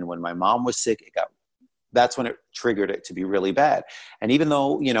older. And when my mom was sick, that's when it triggered it to be really bad. And even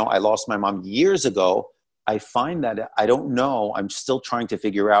though, you know, I lost my mom years ago, I find that I don't know, I'm still trying to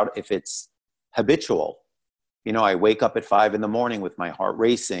figure out if it's habitual. You know, I wake up at 5 a.m. with my heart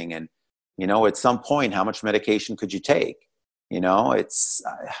racing, and, you know, at some point, how much medication could you take? You know,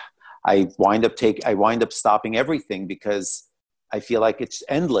 I wind up stopping everything because I feel like it's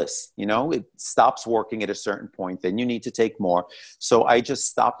endless. You know, it stops working at a certain point, then you need to take more. So I just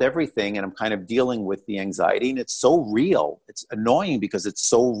stopped everything, and I'm kind of dealing with the anxiety, and it's so real. It's annoying because it's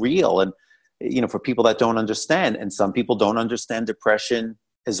so real. And, you know, for people that don't understand, and some people don't understand depression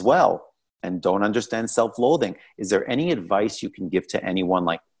as well, and don't understand self-loathing. Is there any advice you can give to anyone,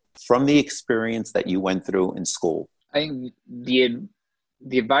 like from the experience that you went through in school? I think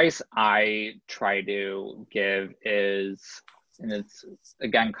the advice I try to give is, and it's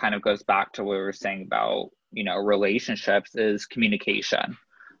again kind of goes back to what we were saying about, relationships, is communication.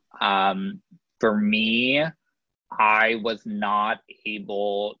 For me, I was not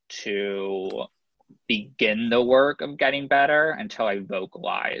able to begin the work of getting better until I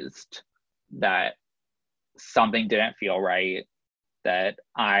vocalized that something didn't feel right, that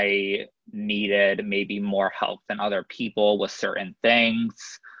I needed maybe more help than other people with certain things.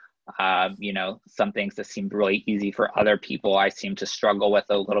 Some things that seemed really easy for other people, I seem to struggle with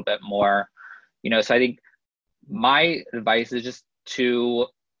a little bit more. So I think my advice is just to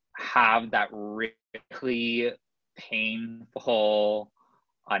have that really painful,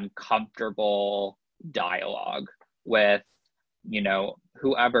 uncomfortable dialogue with,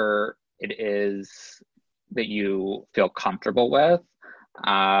 whoever it is that you feel comfortable with. But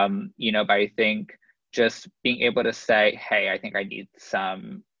I think just being able to say, hey, I think I need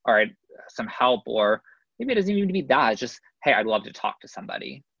some help, or maybe it doesn't even need to be that. It's just, hey, I'd love to talk to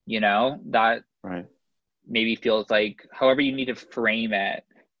somebody, that Right. maybe feels like however you need to frame it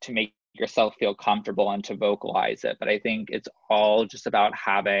to make yourself feel comfortable and to vocalize it. But I think it's all just about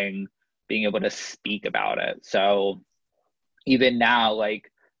being able to speak about it. So even now,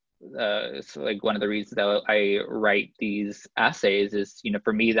 so like one of the reasons that I write these essays is,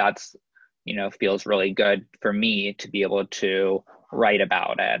 for me, that's, feels really good for me to be able to write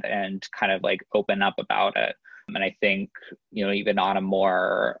about it and kind of like open up about it. And I think, even on a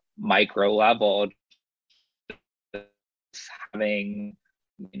more micro level, having,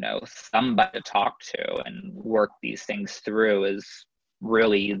 somebody to talk to and work these things through is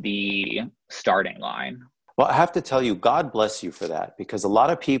really the starting line. Well, I have to tell you, God bless you for that, because a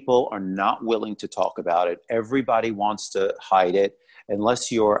lot of people are not willing to talk about it. Everybody wants to hide it,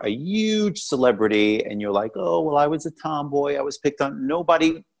 unless you're a huge celebrity and you're like, oh, well, I was a tomboy, I was picked on.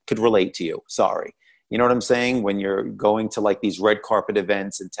 Nobody could relate to you. Sorry. You know what I'm saying? When you're going to like these red carpet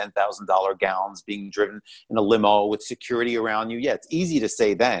events in $10,000 gowns, being driven in a limo with security around you. Yeah, it's easy to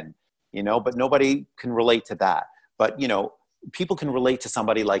say then, but nobody can relate to that. But, people can relate to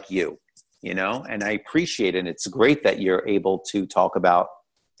somebody like you, and I appreciate it. And it's great that you're able to talk about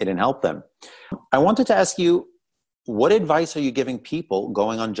it and help them. I wanted to ask you, what advice are you giving people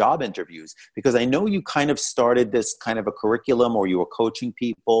going on job interviews? Because I know you kind of started this kind of a curriculum, or you were coaching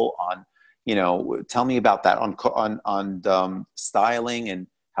people on, tell me about that on styling and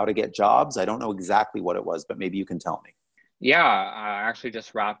how to get jobs. I don't know exactly what it was, but maybe you can tell me. Yeah, I actually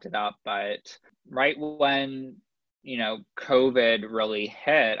just wrapped it up, but right when, COVID really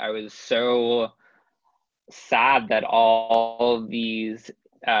hit, I was so sad that all these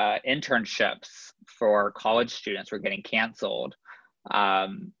internships for college students were getting canceled.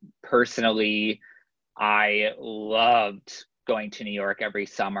 Personally, I loved going to New York every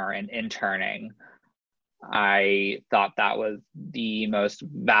summer and interning. I thought that was the most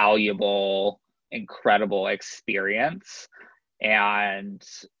valuable, incredible experience. And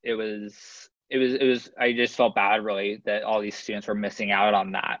it was, I just felt bad really that all these students were missing out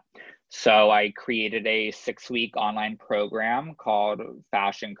on that. So I created a 6-week online program called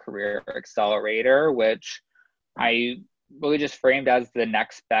Fashion Career Accelerator, which I really just framed as the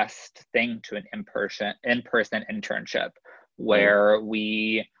next best thing to an in-person internship, where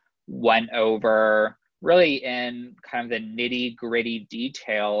we went over really in kind of the nitty-gritty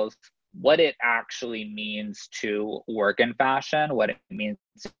details what it actually means to work in fashion, what it means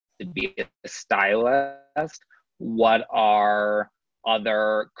to be a stylist, what are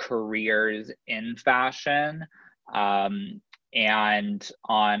other careers in fashion, and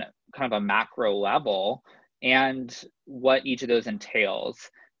on kind of a macro level, and what each of those entails.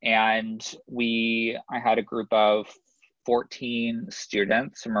 And I had a group of 14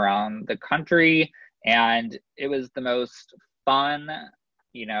 students from around the country, and it was the most fun,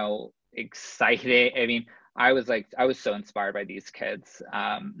 exciting. I mean, I was so inspired by these kids,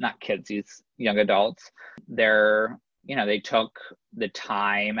 not kids, these young adults. They took the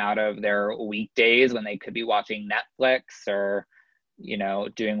time out of their weekdays when they could be watching Netflix or,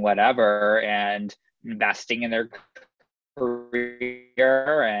 doing whatever, and investing in their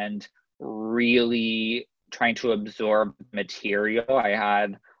career and really trying to absorb material. I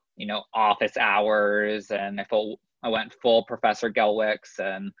had, office hours, and I went full Professor Gelwicks,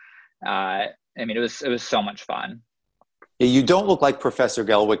 and it was so much fun. You don't look like Professor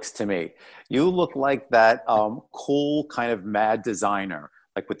Gelwicks to me. You look like that cool kind of mad designer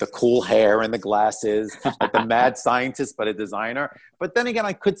like with the cool hair and the glasses, like the mad scientist, but a designer. But then again,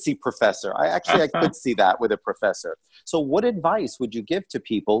 I could see professor. I could see that with a professor. So what advice would you give to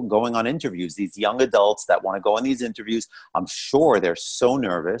people going on interviews, these young adults that want to go on these interviews? I'm sure they're so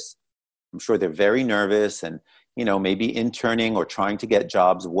nervous. I'm sure they're very nervous and, maybe interning or trying to get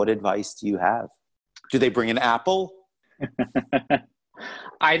jobs. What advice do you have? Do they bring an apple?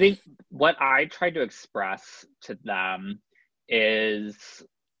 I think what I try to express to them is,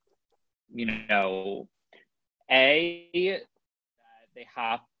 that they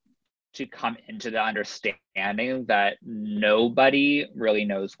have to come into the understanding that nobody really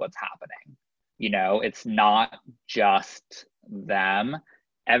knows what's happening. It's not just them.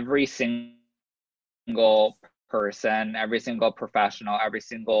 Every single person, every single professional, every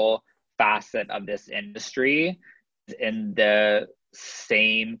single facet of this industry is in the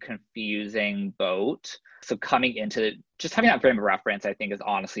same confusing boat. So coming into just having that frame of reference, I think, is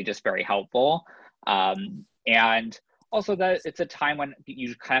honestly just very helpful. And also that it's a time when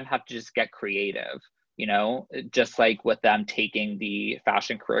you kind of have to just get creative, just like with them taking the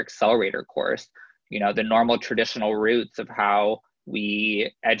Fashion Career Accelerator course, the normal traditional routes of how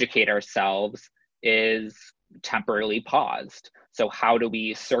we educate ourselves is temporarily paused. So how do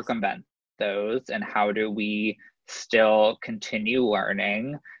we circumvent those, and how do we still continue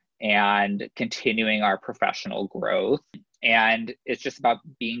learning and continuing our professional growth? And it's just about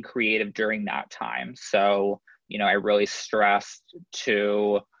being creative during that time. So, I really stressed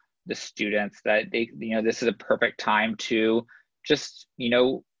to the students that this is a perfect time to just,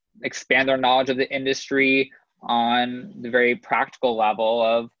 expand their knowledge of the industry on the very practical level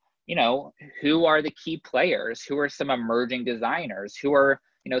of, who are the key players, who are some emerging designers, who are,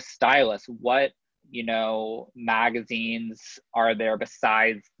 stylists, what, magazines are there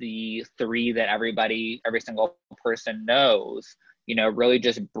besides the 3 that every single person knows, really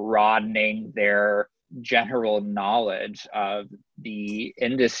just broadening their general knowledge of the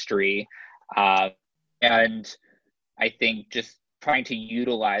industry. And I think just trying to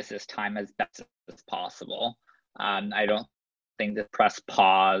utilize this time as best as possible. I don't think that press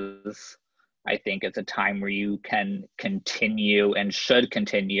pause. I think it's a time where you can continue and should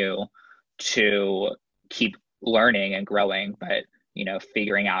continue to keep learning and growing, but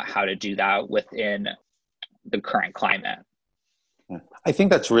figuring out how to do that within the current climate. I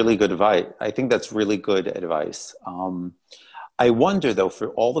think that's really good advice. I wonder though, for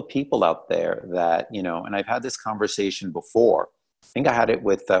all the people out there that, and I've had this conversation before. I think I had it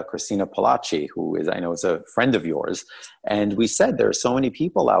with Christina Palacci, who I know is a friend of yours. And we said there are so many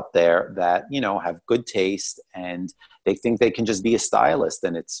people out there that, have good taste and they think they can just be a stylist.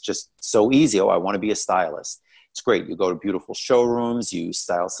 And it's just so easy. Oh, I want to be a stylist. It's great. You go to beautiful showrooms, you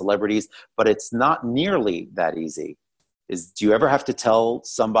style celebrities, but it's not nearly that easy. Do you ever have to tell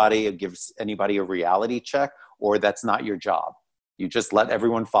somebody or give anybody a reality check, or that's not your job? You just let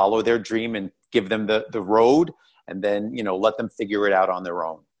everyone follow their dream and give them the road, and then, let them figure it out on their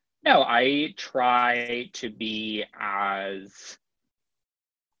own. No, I try to be as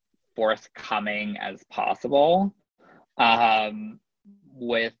forthcoming as possible,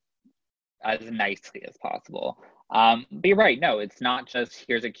 with as nicely as possible. But you're right. No, it's not just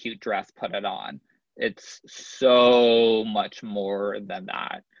here's a cute dress, put it on. It's so much more than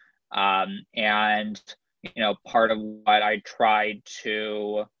that. And, part of what I tried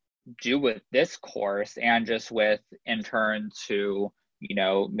to do with this course and just with interns who,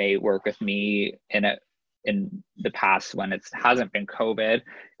 may work with me in the past when it hasn't been COVID,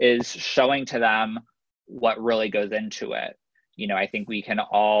 is showing to them what really goes into it. I think we can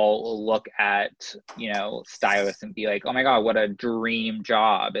all look at, stylists and be like, oh my God, what a dream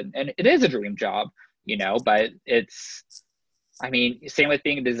job. And it is a dream job, but it's, same with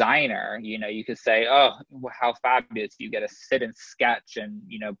being a designer. You could say, oh, how fabulous. You get to sit and sketch and,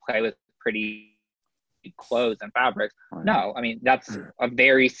 play with pretty clothes and fabrics. Right. No, that's a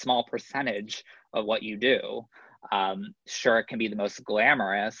very small percentage of what you do. Sure, it can be the most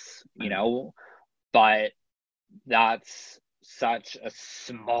glamorous, but that's such a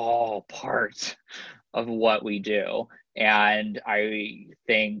small part of what we do. And I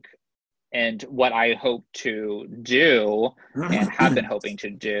think, and what I hope to do and have been hoping to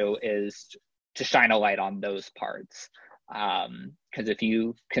do is to shine a light on those parts. Because if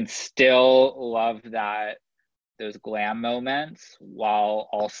you can still love those glam moments while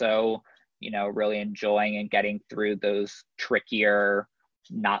also, really enjoying and getting through those trickier,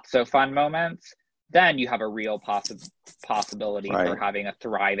 not so fun moments, then you have a real possibility Right. for having a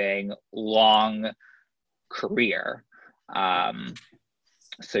thriving, long career.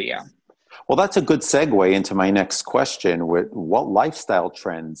 So yeah. Well, that's a good segue into my next question. What lifestyle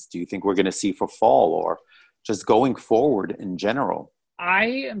trends do you think we're going to see for fall or just going forward in general? I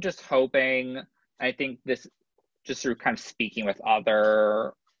am just hoping, I think this, just through kind of speaking with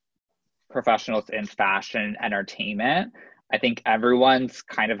other professionals in fashion and entertainment, I think everyone's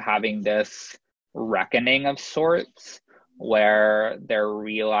kind of having this reckoning of sorts where they're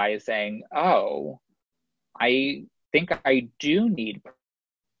realizing, oh, I think I do need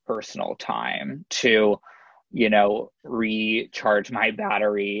personal time to, recharge my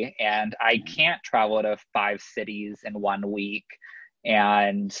battery, and I can't travel to 5 cities in 1 week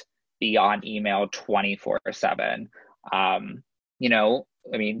and be on email 24/7. I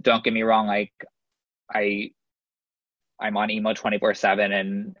mean, don't get me wrong, like I'm on email 24/7,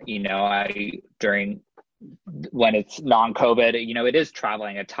 and during when it's non-COVID, it is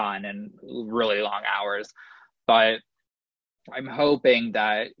traveling a ton and really long hours. But I'm hoping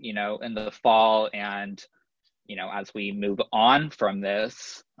that, in the fall and, as we move on from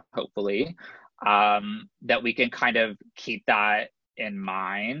this, hopefully, that we can kind of keep that in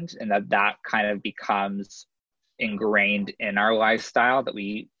mind, and that kind of becomes ingrained in our lifestyle, that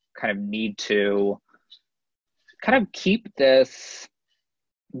we kind of need to kind of keep this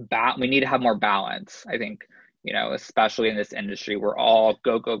we need to have more balance. I think, especially in this industry, we're all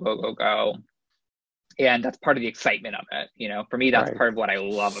go, go, go, go, go. And that's part of the excitement of it. For me, that's Right. part of what I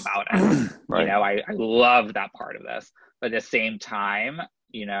love about it. Right. I love that part of this. But at the same time,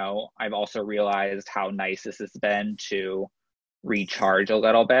 I've also realized how nice this has been to recharge a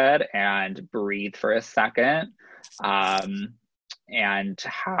little bit and breathe for a second, and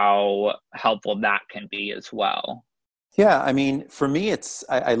how helpful that can be as well. Yeah, I mean, for me,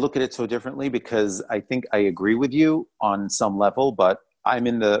 I look at it so differently because I think I agree with you on some level, but I'm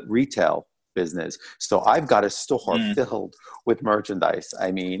in the retail business. So I've got a store filled with merchandise.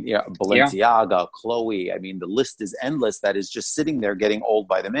 I mean, Balenciaga, Chloe, I mean, the list is endless that is just sitting there getting old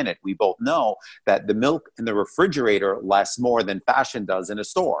by the minute. We both know that the milk in the refrigerator lasts more than fashion does in a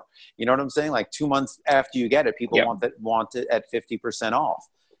store. You know what I'm saying? Like 2 months after you get it, people want it at 50% off,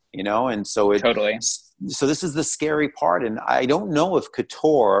 and so Totally. So this is the scary part. And I don't know if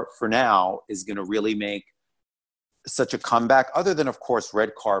couture for now is going to really make such a comeback, other than, of course,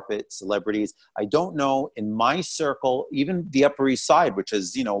 red carpet, celebrities. I don't know in my circle, even the Upper East Side, which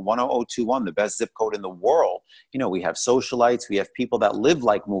is, 10021, the best zip code in the world. We have socialites, we have people that live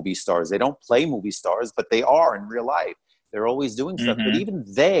like movie stars. They don't play movie stars, but they are in real life. They're always doing stuff, but even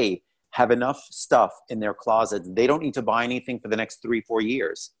they have enough stuff in their closets. They don't need to buy anything for the next 3-4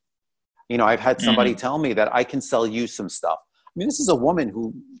 years. I've had somebody tell me that I can sell you some stuff. I mean, this is a woman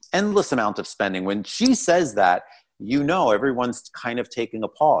who endless amount of spending. When she says that, everyone's kind of taking a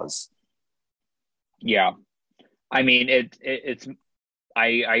pause. Yeah. I mean, it's,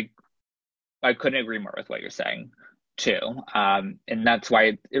 I couldn't agree more with what you're saying too. And that's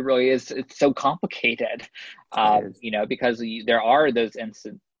why it really is, it's so complicated, because there are those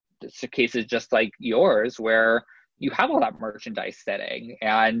cases just like yours where you have all that merchandise sitting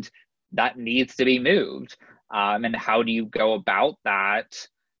and that needs to be moved. And how do you go about that,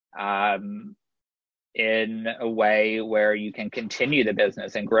 in a way where you can continue the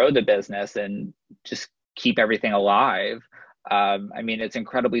business and grow the business and just keep everything alive? I mean, it's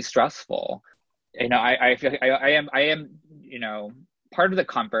incredibly stressful. I feel like I am, part of the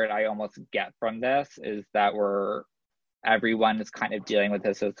comfort I almost get from this is that everyone is kind of dealing with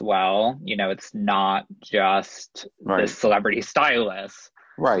this as well. It's not just the celebrity stylists,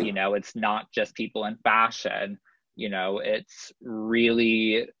 right? It's not just people in fashion, it's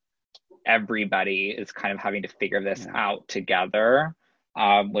really everybody is kind of having to figure this out together,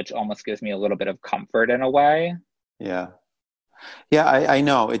 which almost gives me a little bit of comfort in a way. Yeah, I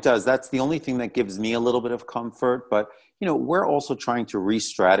know it does. That's the only thing that gives me a little bit of comfort. But, we're also trying to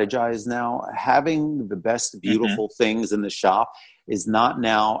re-strategize now. Having the best, beautiful things in the shop is not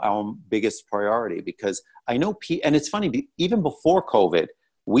now our biggest priority, because I know, and it's funny, even before COVID,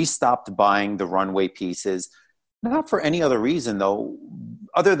 we stopped buying the runway pieces, not for any other reason, though,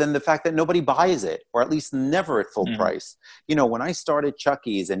 other than the fact that nobody buys it, or at least never at full price. When I started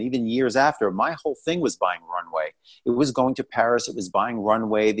Chucky's, and even years after, my whole thing was buying runway. It was going to Paris. It was buying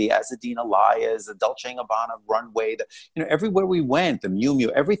runway, the Azzedine Alayas, the Dolce & Gabbana runway. Everywhere we went, the Miu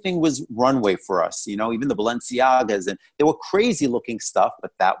Miu, everything was runway for us. Even the Balenciagas, and they were crazy looking stuff,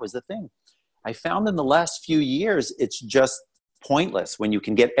 but that was the thing. I found in the last few years, it's just pointless when you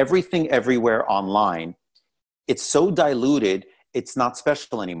can get everything everywhere online. It's so diluted, it's not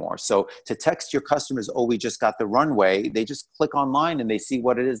special anymore. So to text your customers, oh, we just got the runway, they just click online and they see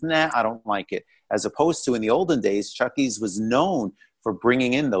what it is. Nah, I don't like it. As opposed to in the olden days, Chucky's was known for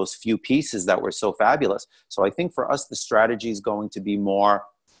bringing in those few pieces that were so fabulous. So I think for us, the strategy is going to be more,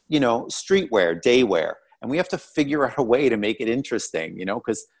 streetwear, day wear. And we have to figure out a way to make it interesting,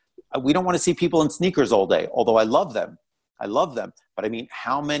 because we don't want to see people in sneakers all day, although I love them. I love them. But I mean,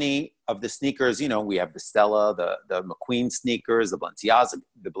 how many of the sneakers, we have the Stella, the McQueen sneakers, the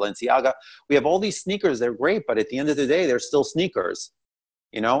Balenciaga. We have all these sneakers. They're great. But at the end of the day, they're still sneakers.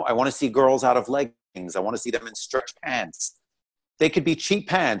 I want to see girls out of leggings. I want to see them in stretch pants. They could be cheap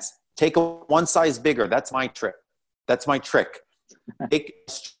pants. Take one size bigger. That's my trick. Take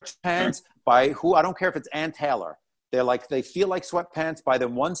stretch pants by who, I don't care if it's Ann Taylor. They feel like sweatpants. Buy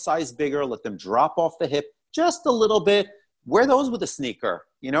them one size bigger. Let them drop off the hip just a little bit. Wear those with a sneaker.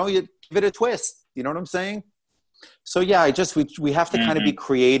 You give it a twist. You know what I'm saying? So yeah, we have to kind of be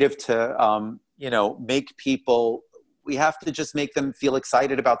creative to make people. We have to just make them feel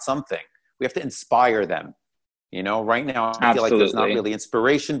excited about something. We have to inspire them. Right now I feel like there's not really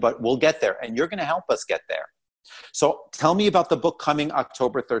inspiration, but we'll get there, and you're going to help us get there. So tell me about the book coming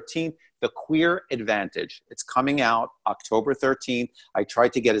October 13th, The Queer Advantage. It's coming out October 13th. I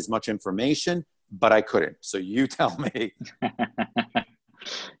tried to get as much information, but I couldn't. So you tell me.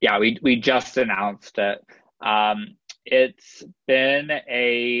 Yeah, we just announced it. It's been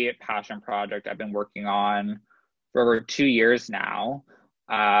a passion project I've been working on for over 2 years now.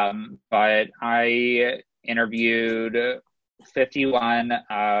 But I interviewed 51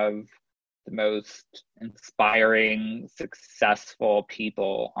 of the most inspiring, successful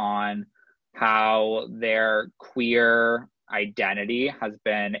people on how their queer identity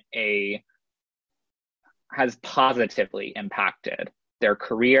has positively impacted their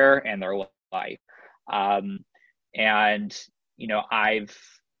career and their life. And, I've,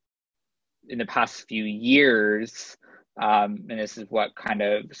 in the past few years, and this is what kind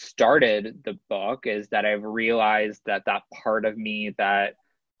of started the book, is that I've realized that part of me that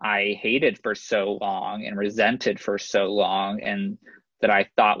I hated for so long and resented for so long, and that I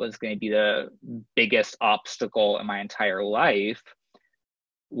thought was going to be the biggest obstacle in my entire life,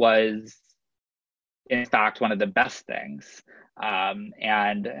 was in fact one of the best things,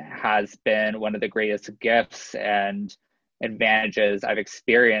 and has been one of the greatest gifts and advantages I've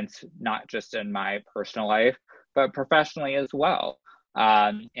experienced, not just in my personal life, but professionally as well.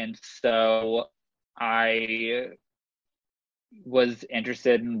 And so I was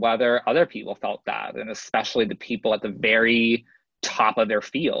interested in whether other people felt that, and especially the people at the very top of their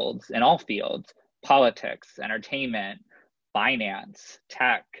fields, in all fields: politics, entertainment, finance,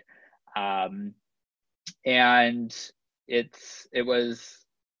 tech. And it was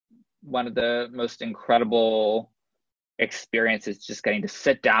one of the most incredible experiences, just getting to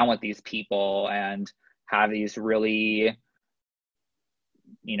sit down with these people and have these really,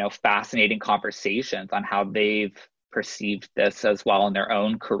 fascinating conversations on how they've perceived this as well in their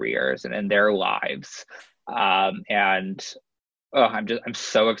own careers and in their lives. I'm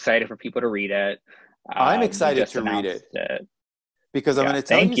so excited for people to read it. I'm excited to read it. Because I'm going to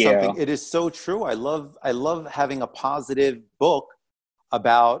tell you something. It is so true. I love having a positive book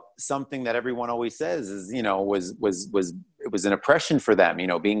about something that everyone always says is, it was an oppression for them.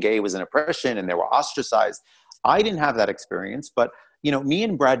 Being gay was an oppression, and they were ostracized. I didn't have that experience, but me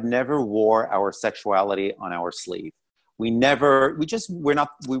and Brad never wore our sexuality on our sleeve. We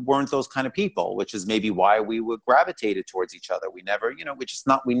weren't those kind of people, which is maybe why we gravitated towards each other. We never.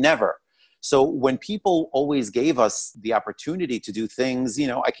 So when people always gave us the opportunity to do things,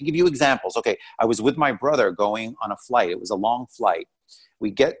 I can give you examples. Okay, I was with my brother going on a flight. It was a long flight. We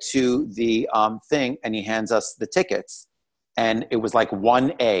get to the thing, and he hands us the tickets. And it was like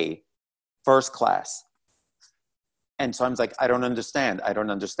 1A, first class. And so I was like, I don't understand.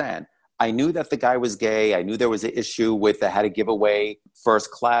 I knew that the guy was gay. I knew there was an issue with they had to give away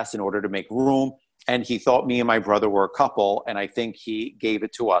first class in order to make room. And he thought me and my brother were a couple, and I think he gave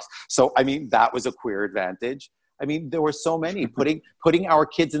it to us. So, that was a queer advantage. There were so many. Putting our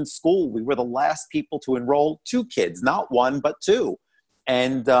kids in school, we were the last people to enroll 2 kids, not 1, but 2.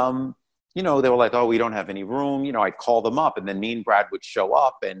 And, they were like, oh, we don't have any room. I'd call them up, and then me and Brad would show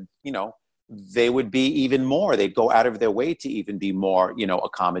up, and, they would be even more. They'd go out of their way to even be more,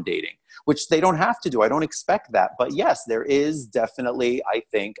 accommodating, which they don't have to do. I don't expect that. But yes, there is definitely, I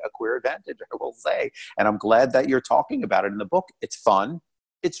think, a queer advantage, I will say. And I'm glad that you're talking about it in the book. It's fun.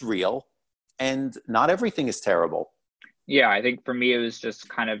 It's real. And not everything is terrible. Yeah, I think for me, it was just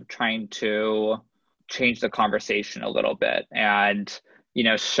kind of trying to change the conversation a little bit and,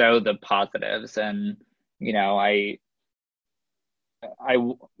 show the positives. And, I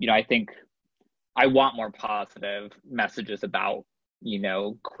think I want more positive messages about,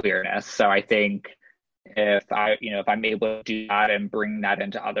 queerness. So I think if I'm able to do that and bring that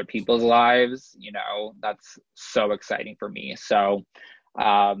into other people's lives, that's so exciting for me. So,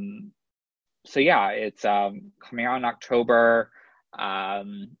 yeah, it's coming out in October,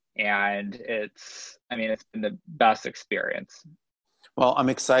 and it's been the best experience. Well, I'm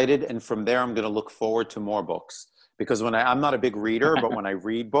excited, and from there, I'm going to look forward to more books, because I'm not a big reader, but when I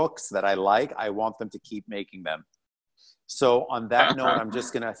read books that I like, I want them to keep making them. So on that note, I'm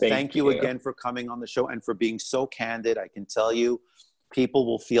just going to thank you again for coming on the show and for being so candid. I can tell you, people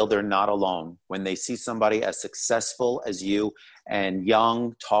will feel they're not alone when they see somebody as successful as you and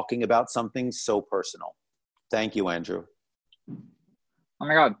young talking about something so personal. Thank you, Andrew. Oh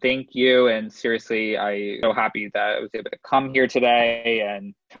my God, thank you. And seriously, I'm so happy that I was able to come here today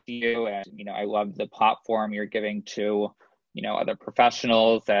and talk to you. And, I love the platform you're giving to, other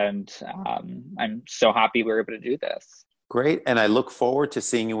professionals. And I'm so happy we were able to do this. Great. And I look forward to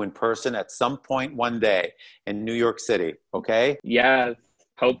seeing you in person at some point one day in New York City. Okay? Yes.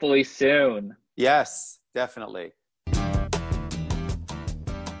 Hopefully soon. Yes, definitely.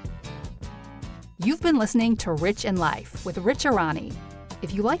 You've been listening to Rich in Life with Rich Arani.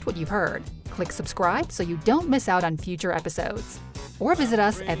 If you liked what you've heard, click subscribe so you don't miss out on future episodes. Or visit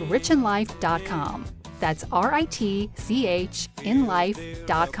us at richinlife.com. That's RITCH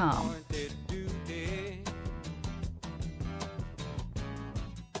inlife.com.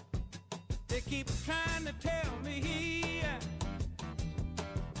 They keep trying to tell me